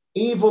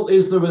 Evil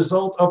is the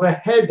result of a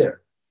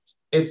heder.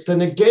 It's the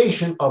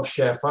negation of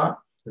shefa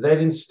that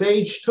in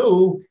stage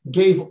 2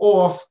 gave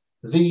off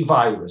the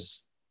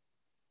virus.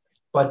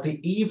 But the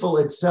evil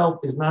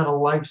itself is not a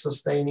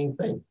life-sustaining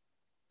thing.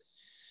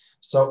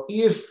 So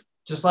if,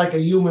 just like a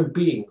human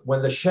being,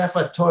 when the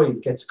shefa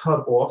toiv gets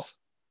cut off,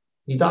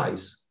 he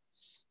dies.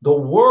 The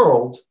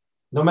world,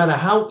 no matter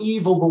how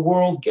evil the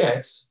world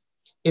gets,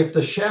 if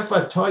the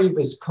shefa toiv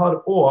is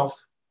cut off,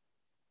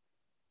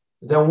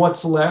 then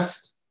what's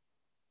left?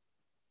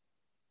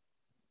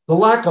 The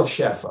lack of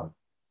shefa.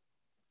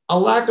 A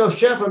lack of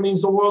shefa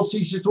means the world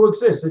ceases to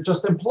exist. It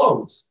just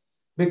implodes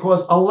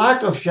because a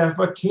lack of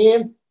shefa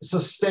can't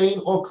sustain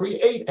or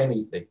create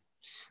anything.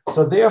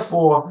 So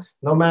therefore,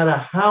 no matter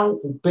how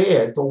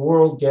bad the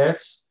world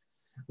gets,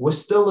 we're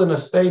still in a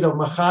state of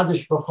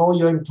machadish b'chol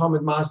yom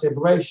tamid ma'aseh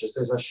b'reishis.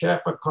 There's a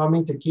shefa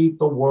coming to keep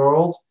the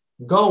world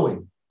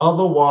going.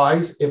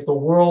 Otherwise, if the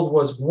world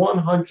was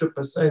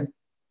 100%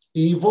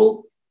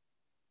 evil,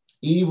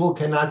 evil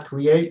cannot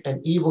create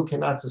and evil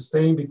cannot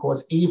sustain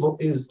because evil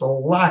is the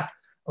lack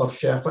of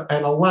shefa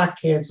and a lack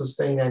can't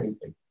sustain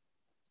anything.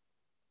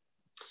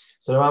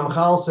 So the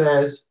Ramchal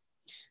says,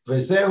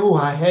 "V'zehu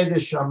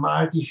ha'hedesh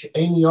shamarti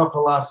she'ein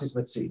yochel lasis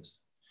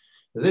metzias."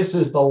 This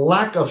is the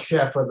lack of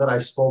shefa that I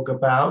spoke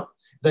about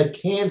that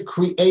can't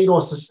create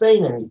or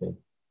sustain anything.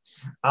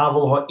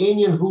 Aval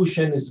ha'inyan hu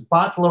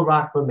she'nizbatla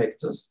rak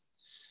b'miktzas.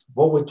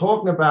 What we're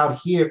talking about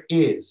here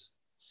is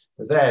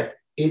that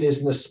it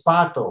is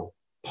nispato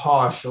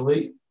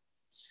partially.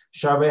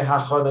 Shaveh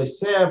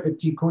hachoneser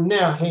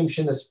v'tikuneh heim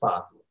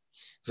shenispato.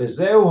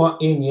 V'zehu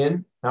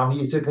ha'inyan. Now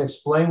he's going to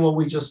explain what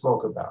we just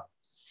spoke about.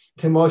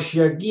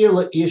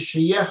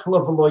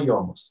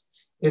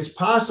 It's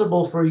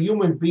possible for a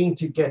human being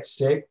to get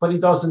sick, but he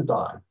doesn't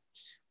die.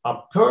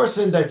 A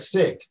person that's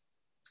sick,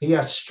 he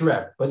has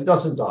strep, but he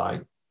doesn't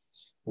die.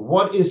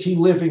 What is he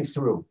living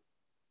through?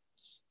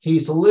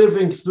 He's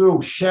living through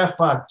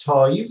shefa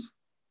toiv.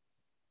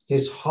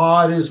 His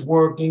heart is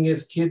working,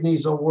 his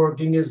kidneys are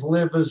working, his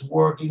liver's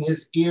working,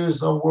 his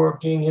ears are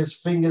working, his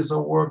fingers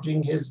are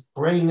working, his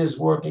brain is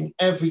working,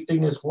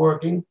 everything is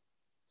working.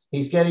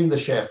 He's getting the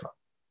shefa.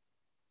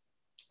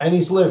 And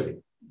he's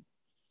living.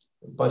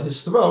 But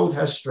his throat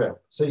has strep,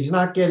 so he's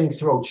not getting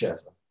throat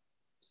shefa.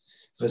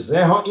 That's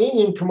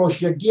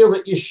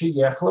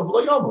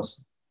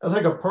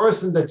like a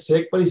person that's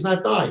sick, but he's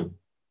not dying.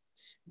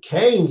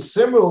 Cain,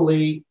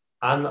 similarly,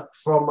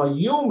 from a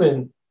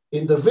human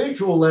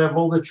individual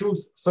level, the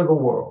truth for the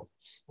world.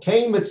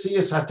 Cain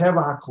metzias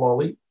hateva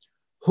hakloli,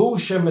 hu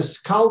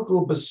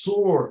shemiskalkul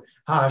besur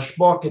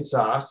ha'ashba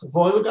kitzas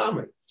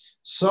v'oilagami.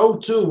 So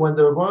too, when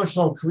the Rebbe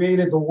Shalom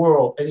created the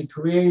world and he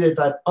created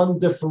that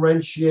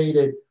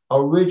undifferentiated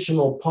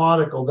original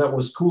particle that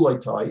was kulei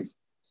toiv,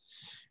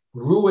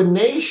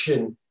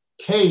 ruination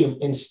came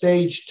in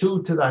stage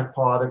 2 to that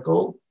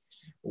particle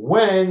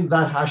when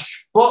that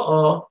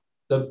hashpa'ah,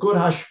 the good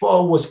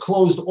hashpa'ah, was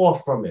closed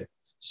off from it.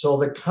 So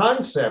the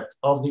concept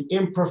of the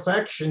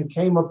imperfection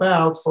came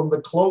about from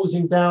the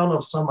closing down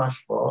of some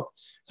hashpa'ah.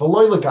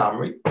 V'loi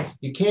legamri,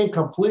 you can't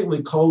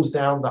completely close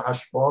down the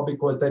hashpa'ah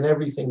because then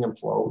everything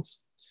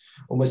implodes.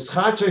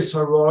 U'mischaches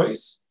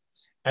harois,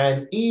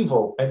 and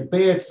evil and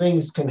bad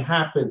things can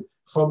happen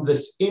from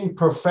this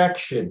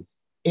imperfection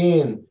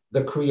in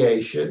the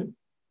creation.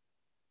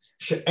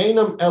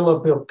 She'enam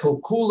ela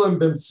kilkulam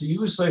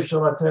b'mtziusay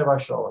shel hateva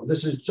shalom.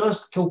 This is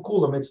just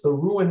kilkulam. It's the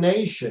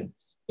ruination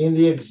in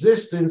the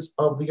existence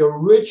of the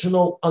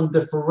original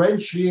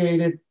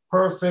undifferentiated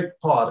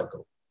perfect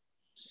particle.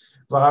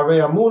 And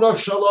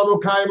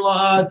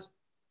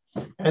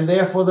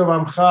therefore the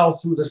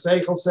Ramchal through the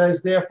Seichel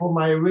says, therefore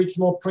my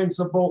original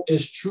principle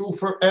is true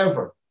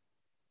forever.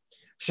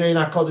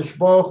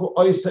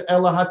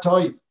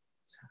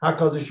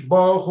 HaKadosh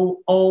Baruch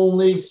Hu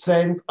only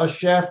sent a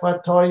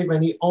shefa toiv,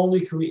 and he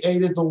only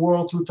created the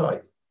world through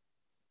toiv.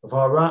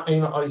 V'hara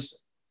ein ha'oiseh.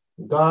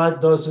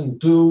 God doesn't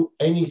do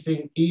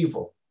anything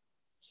evil.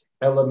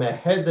 Ela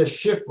meheda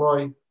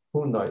shifroi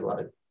hu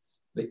noilad.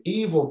 The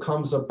evil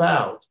comes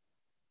about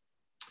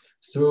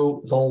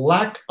through the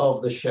lack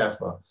of the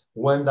shefa.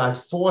 When that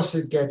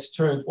faucet gets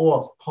turned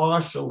off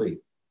partially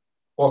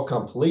or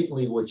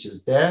completely, which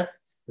is death,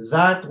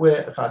 that's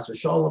where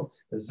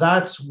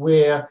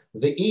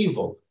the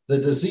evil, the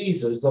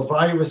diseases, the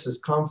viruses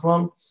come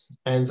from,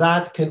 and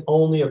that can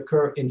only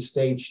occur in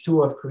stage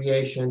 2 of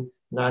creation,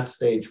 not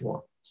stage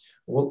 1.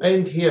 We'll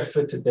end here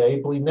for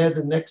today. B'li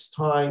the next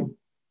time,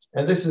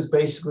 and this is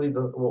basically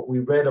what we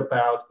read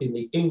about in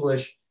the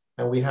English,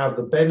 and we have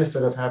the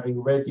benefit of having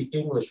read the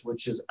English,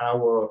 which is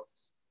our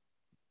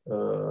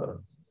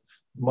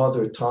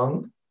mother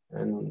tongue,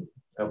 and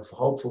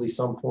hopefully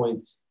some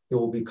point it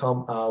will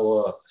become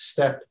our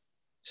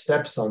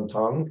stepson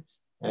tongue,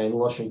 and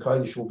Lashon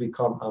Kodesh will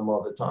become our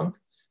mother tongue.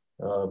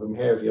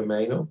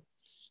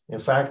 In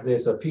fact,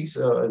 there's a piece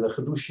in the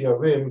Chidush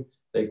Yarim,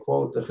 they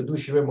quote, the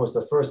Chidush Yarim was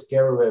the first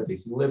Gerer Rebbe.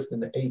 He lived in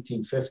the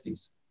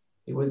 1850s.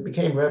 He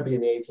became Rebbe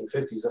in the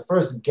 1850s, the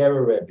first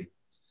Gerer Rebbe.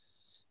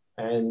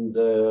 And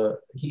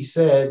he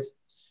said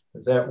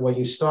that when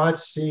you start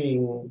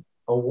seeing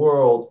a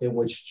world in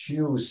which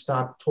Jews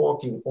stop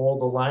talking all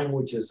the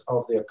languages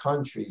of their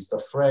countries, the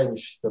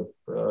French,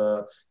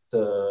 the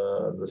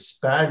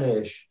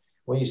Spanish,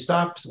 when you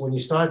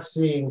start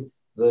seeing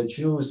the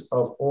Jews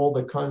of all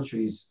the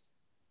countries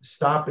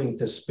stopping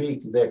to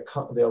speak their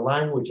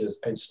languages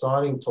and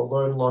starting to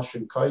learn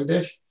Lashon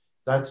Kodesh,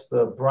 that's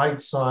the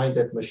bright sign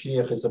that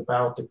Mashiach is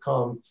about to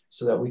come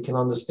so that we can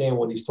understand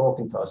what he's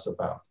talking to us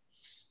about.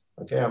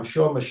 Okay, I'm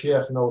sure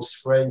Mashiach knows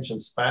French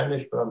and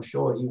Spanish, but I'm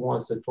sure he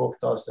wants to talk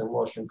to us in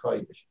Lashon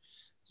Kodesh.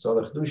 So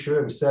the Chidush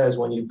Yarim says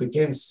when you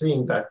begin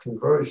seeing that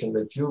conversion,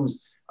 the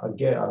Jews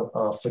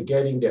are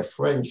forgetting their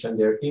French and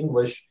their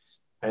English,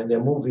 and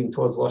they're moving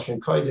towards Lashon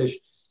Kodesh,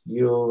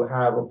 you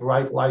have a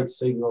bright light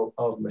signal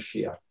of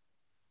Mashiach.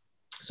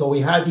 So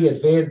we had the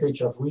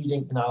advantage of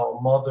reading in our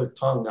mother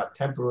tongue, our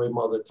temporary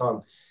mother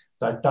tongue,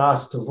 that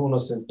Daas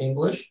Tevunos in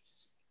English,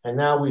 and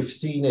now we've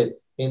seen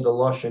it in the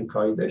Lashon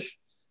Kodesh.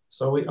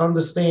 So we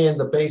understand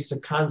the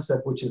basic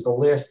concept, which is the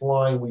last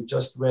line we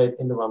just read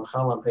in the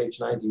Ramchal on page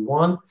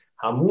 91.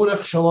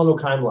 Hamunach shalonu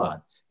kaim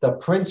lad. The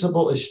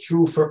principle is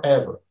true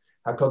forever.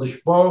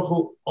 HaKadosh Baruch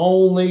Hu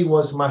only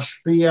was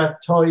mashpia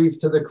toiv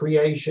to the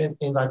creation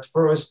in that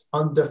first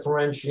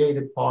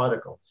undifferentiated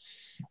particle.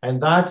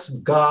 And that's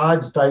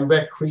God's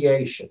direct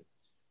creation.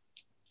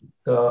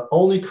 The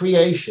only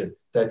creation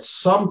that's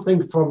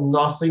something from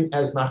nothing,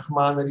 as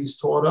Nachmanides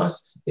taught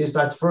us, is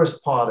that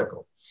first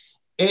particle.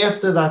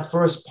 After that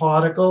first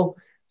particle,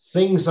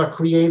 things are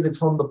created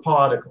from the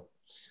particle.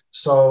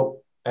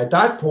 So at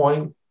that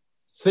point,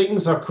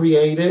 things are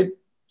created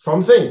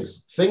from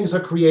things. Things are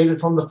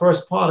created from the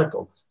first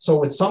particle.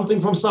 So it's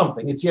something from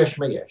something. It's yesh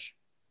meyesh.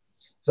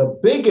 The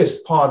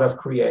biggest part of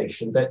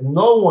creation that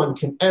no one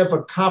can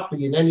ever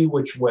copy in any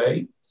which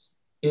way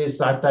is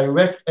that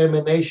direct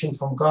emanation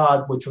from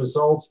God, which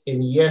results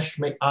in yesh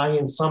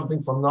me'ayin,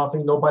 something from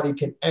nothing. Nobody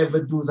can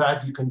ever do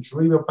that. You can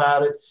dream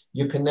about it.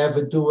 You can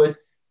never do it.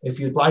 If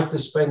you'd like to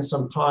spend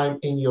some time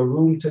in your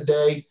room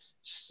today,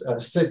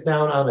 sit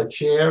down on a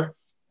chair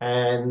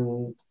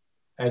and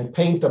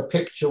paint a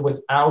picture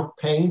without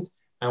paint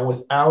and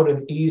without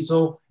an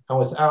easel and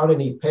without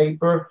any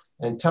paper,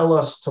 and tell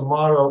us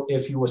tomorrow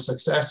if you were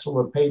successful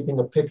in painting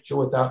a picture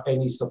without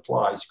any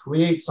supplies.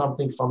 Create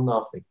something from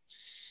nothing.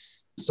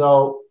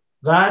 So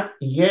that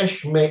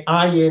yesh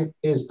me'ayin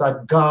is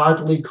that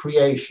godly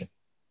creation.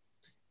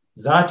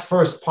 That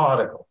first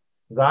particle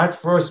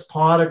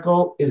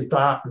is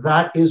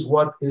that is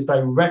what is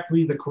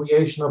directly the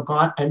creation of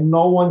God, and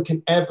no one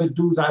can ever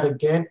do that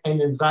again.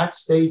 And in that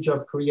stage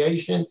of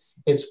creation,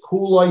 it's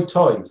kuloi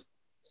toiv.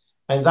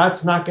 And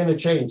that's not going to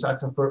change.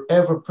 That's a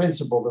forever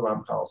principle, the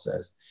Ramchal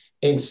says.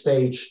 In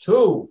stage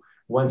 2,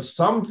 when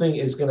something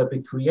is going to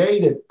be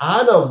created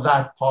out of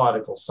that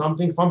particle,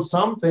 something from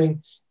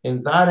something,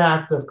 in that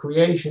act of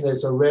creation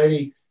is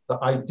already the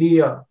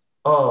idea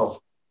of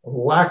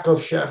lack of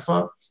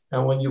shefa.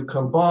 And when you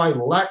combine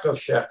lack of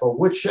shefa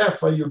with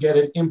shefa, you get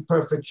an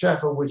imperfect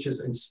shefa, which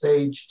is in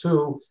stage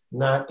 2,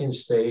 not in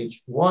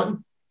stage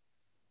 1.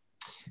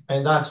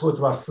 And that's what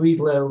Rav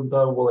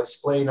Friedlander will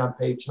explain on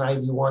page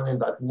 91 in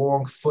that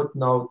long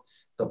footnote,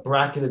 the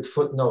bracketed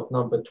footnote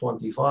number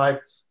 25,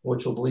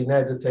 which will be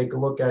needed to take a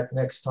look at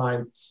next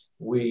time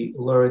we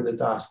learn the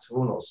Daas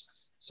Tevunos.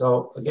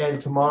 So again,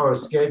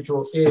 tomorrow's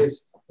schedule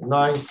is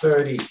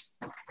 9:30.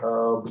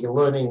 We'll be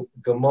learning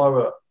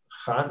Gemara,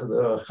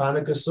 the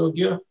Chanukah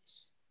Sugya.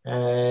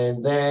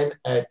 And then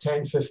at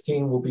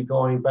 10:15, we'll be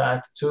going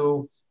back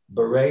to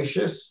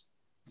Bereshis.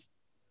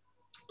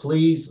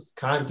 Please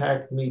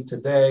contact me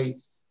today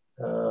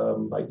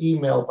by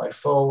email, by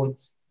phone,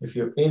 if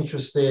you're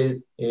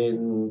interested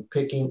in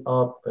picking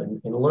up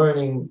and in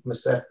learning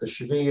Masechta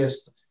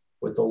Shvius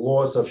with the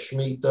laws of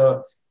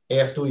Shemitah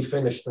after we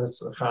finish the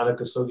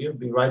Hanukkah sugya. It'll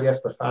be right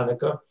after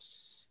Hanukkah.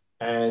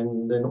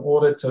 And in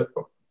order to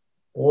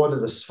order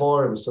the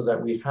Sforim so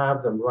that we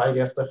have them right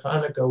after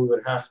Hanukkah, we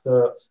would have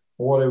to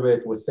order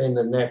it within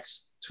the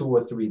next 2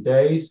 or 3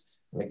 days.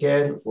 And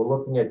again, we're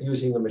looking at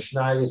using the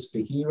Mishnayos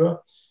Behira,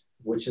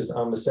 which is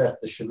on Masech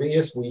the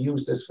Shavias. We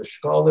use this for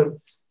Shkolim.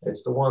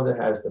 It's the one that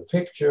has the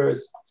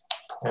pictures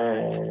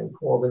and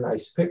all the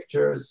nice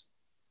pictures.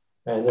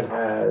 And it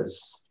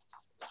has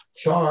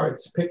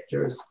charts,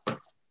 pictures.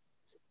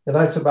 And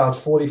that's about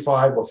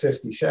 45 or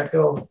 50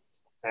 shekel.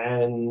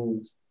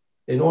 And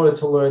in order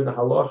to learn the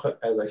halacha,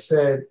 as I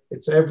said,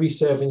 it's every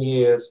 7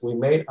 years. We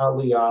made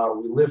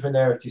Aliyah. We live in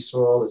Eretz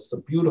Yisrael. It's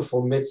the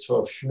beautiful mitzvah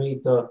of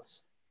Shemitah.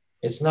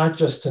 It's not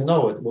just to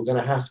know it. We're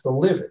going to have to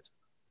live it.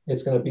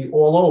 It's going to be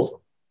all over.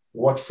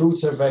 What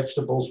fruits and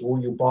vegetables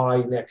will you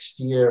buy next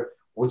year?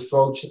 What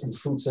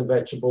fruits and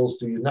vegetables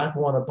do you not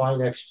want to buy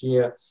next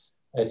year,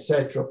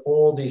 etc.?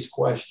 All these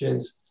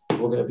questions.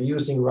 We're going to be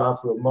using Rav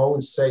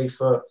Ramon's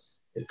Sefer.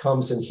 It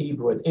comes in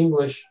Hebrew and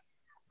English.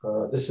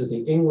 This is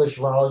the English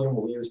volume.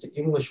 We'll use the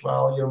English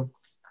volume.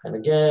 And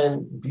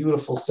again,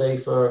 beautiful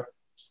Sefer,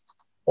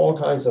 all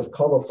kinds of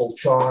colorful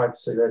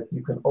charts so that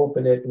you can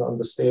open it and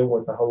understand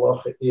what the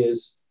halacha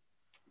is.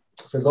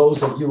 For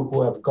those of you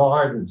who have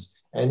gardens,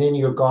 and in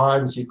your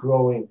gardens you're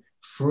growing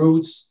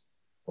fruits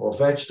or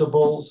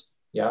vegetables,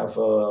 you have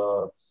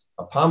a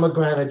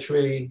pomegranate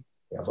tree,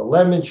 you have a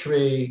lemon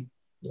tree,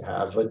 you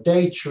have a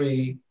date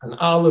tree, an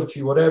olive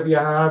tree, whatever you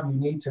have, you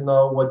need to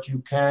know what you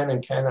can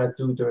and cannot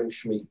do during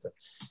Shemitah.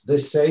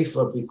 This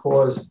Sefer,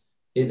 because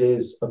it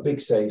is a big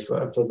Sefer,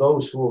 and for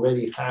those who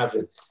already have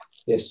it,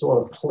 they're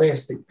sort of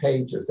plastic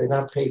pages. They're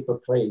not paper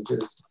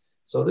pages.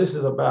 So this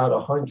is about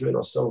 100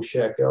 or so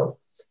shekel,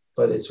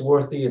 but it's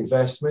worth the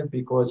investment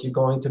because you're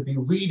going to be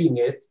reading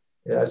it.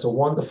 It has a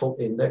wonderful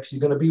index.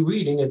 You're going to be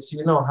reading it so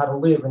you know how to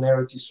live in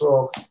Eretz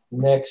Yisrael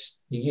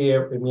next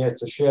year in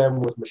Yetz Hashem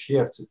with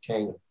Mashiach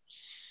Tzidkenu.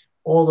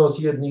 All those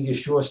Yid need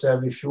Yeshua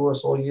have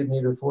Yeshua, all Yid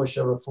need Refuah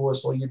have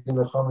Refuah, all Yid need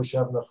Nechamas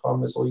have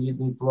Nechamas, all Yid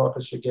need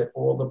Brachas should get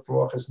all the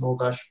Brachas, no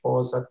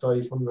dashpos,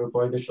 Hatay from the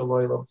Rebbeinu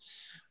Shalom.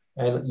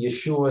 And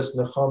Yeshua's,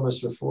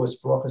 Nechamas,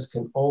 Refuah's, Brachas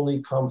can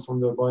only come from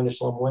the Rebbeinu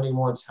Shalom when he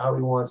wants, how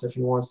he wants. If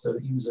he wants to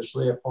use a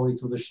shliach, only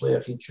through the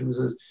shliach he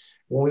chooses.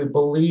 When we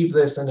believe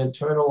this and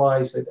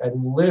internalize it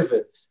and live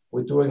it,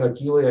 we're doing a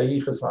Gilui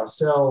HaYichud for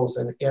ourselves,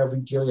 and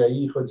every Gilui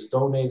HaYichud is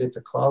donated to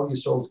Klal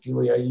Yisrael's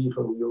Gilui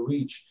HaYichud. We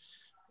reach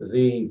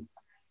the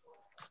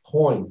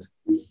point,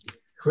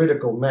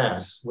 critical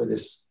mass, where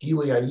this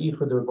Gilui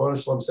HaYichud, the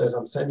Rebbeinu Shalom says,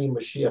 I'm sending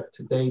Mashiach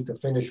today to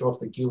finish off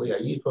the Gilui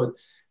HaYichud.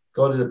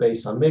 Go to the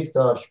Beis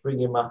Hamikdash, bring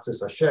your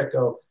matzis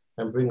hashekel,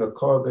 and bring a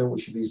korban. We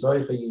should be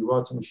zeicha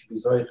yiratzim. We should be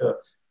zeicha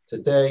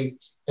today.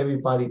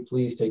 Everybody,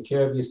 please take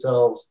care of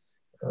yourselves.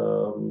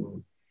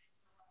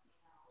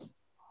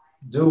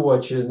 Do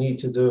what you need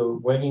to do,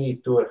 when you need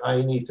to do it, how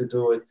you need to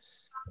do it.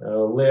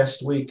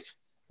 Last week,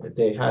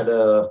 they had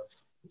a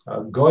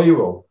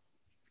goyrel.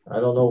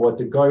 I don't know what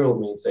the goyrel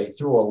means. They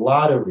threw a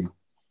lottery,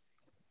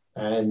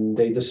 and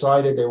they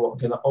decided they were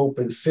going to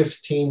open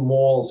 15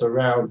 malls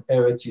around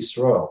Eretz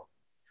Yisrael.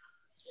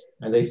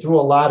 And they threw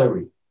a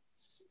lottery.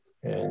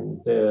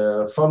 And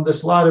from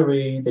this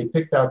lottery, they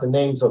picked out the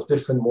names of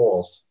different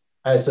malls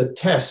as a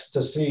test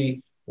to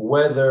see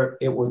whether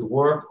it would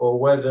work or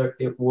whether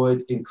it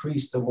would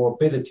increase the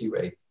morbidity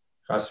rate.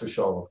 Chas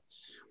v'sholom.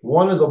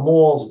 One of the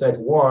malls that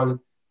won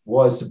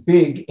was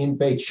Big in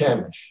Beit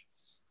Shemesh.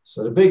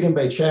 So the Big in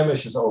Beit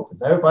Shemesh is open.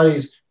 Everybody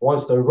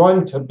wants to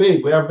run to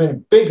Big. We haven't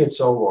been big in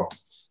so long.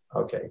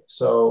 Okay,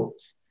 so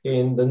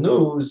in the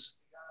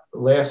news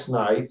last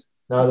night,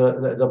 now,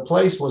 the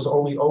place was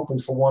only open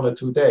for 1 or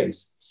 2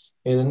 days.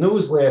 In the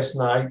news last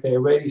night, they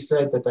already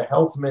said that the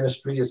health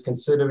ministry is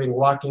considering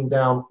locking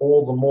down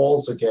all the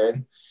malls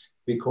again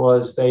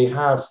because they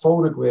have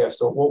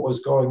photographs of what was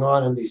going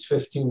on in these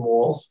 15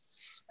 malls.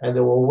 And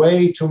there were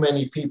way too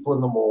many people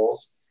in the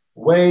malls,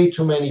 way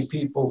too many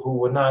people who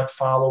were not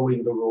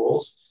following the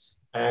rules.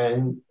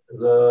 And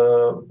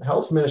the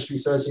health ministry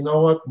says, you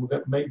know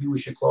what, maybe we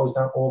should close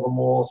down all the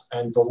malls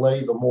and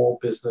delay the mall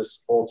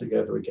business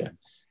altogether again.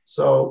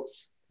 So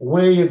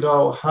where you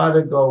go, how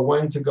to go,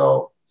 when to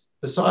go,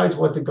 besides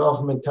what the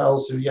government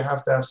tells you, you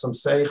have to have some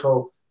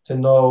seichel to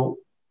know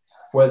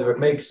whether it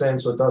makes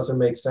sense or doesn't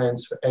make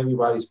sense for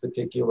everybody's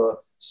particular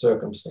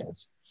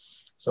circumstance.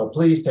 So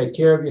please take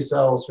care of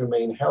yourselves,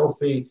 remain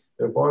healthy.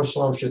 The Rebbeinu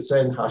Shalom should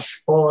send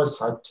hashpos,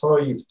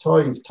 hatoiv,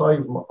 toiv,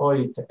 toiv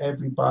ma'oi to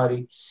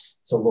everybody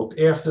to look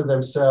after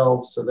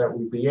themselves so that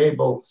we be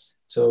able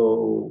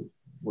to,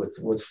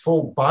 with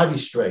full body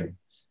strength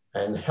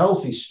and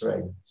healthy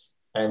strength,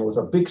 and with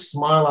a big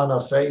smile on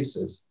our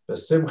faces,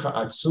 B'simcha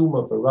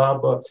atzuma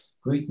v'rabba,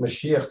 greet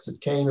Mashiach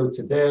Tzidkenu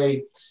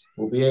today.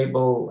 We'll be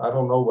able, I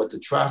don't know what the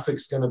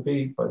traffic's going to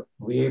be, but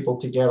we'll be able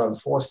to get on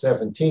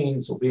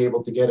 417s, we'll be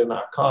able to get in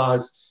our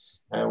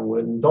cars,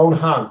 and don't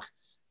honk.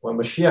 When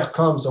Mashiach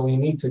comes and we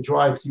need to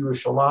drive to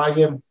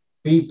Yerushalayim,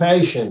 be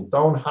patient.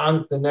 Don't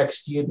honk the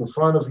next Yid in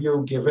front of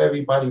you. Give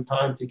everybody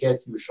time to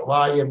get to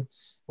Yerushalayim.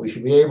 We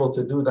should be able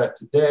to do that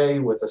today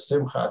with a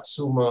simcha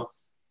atzuma.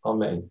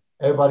 Amen.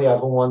 Everybody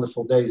have a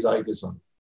wonderful day. Sei gesund.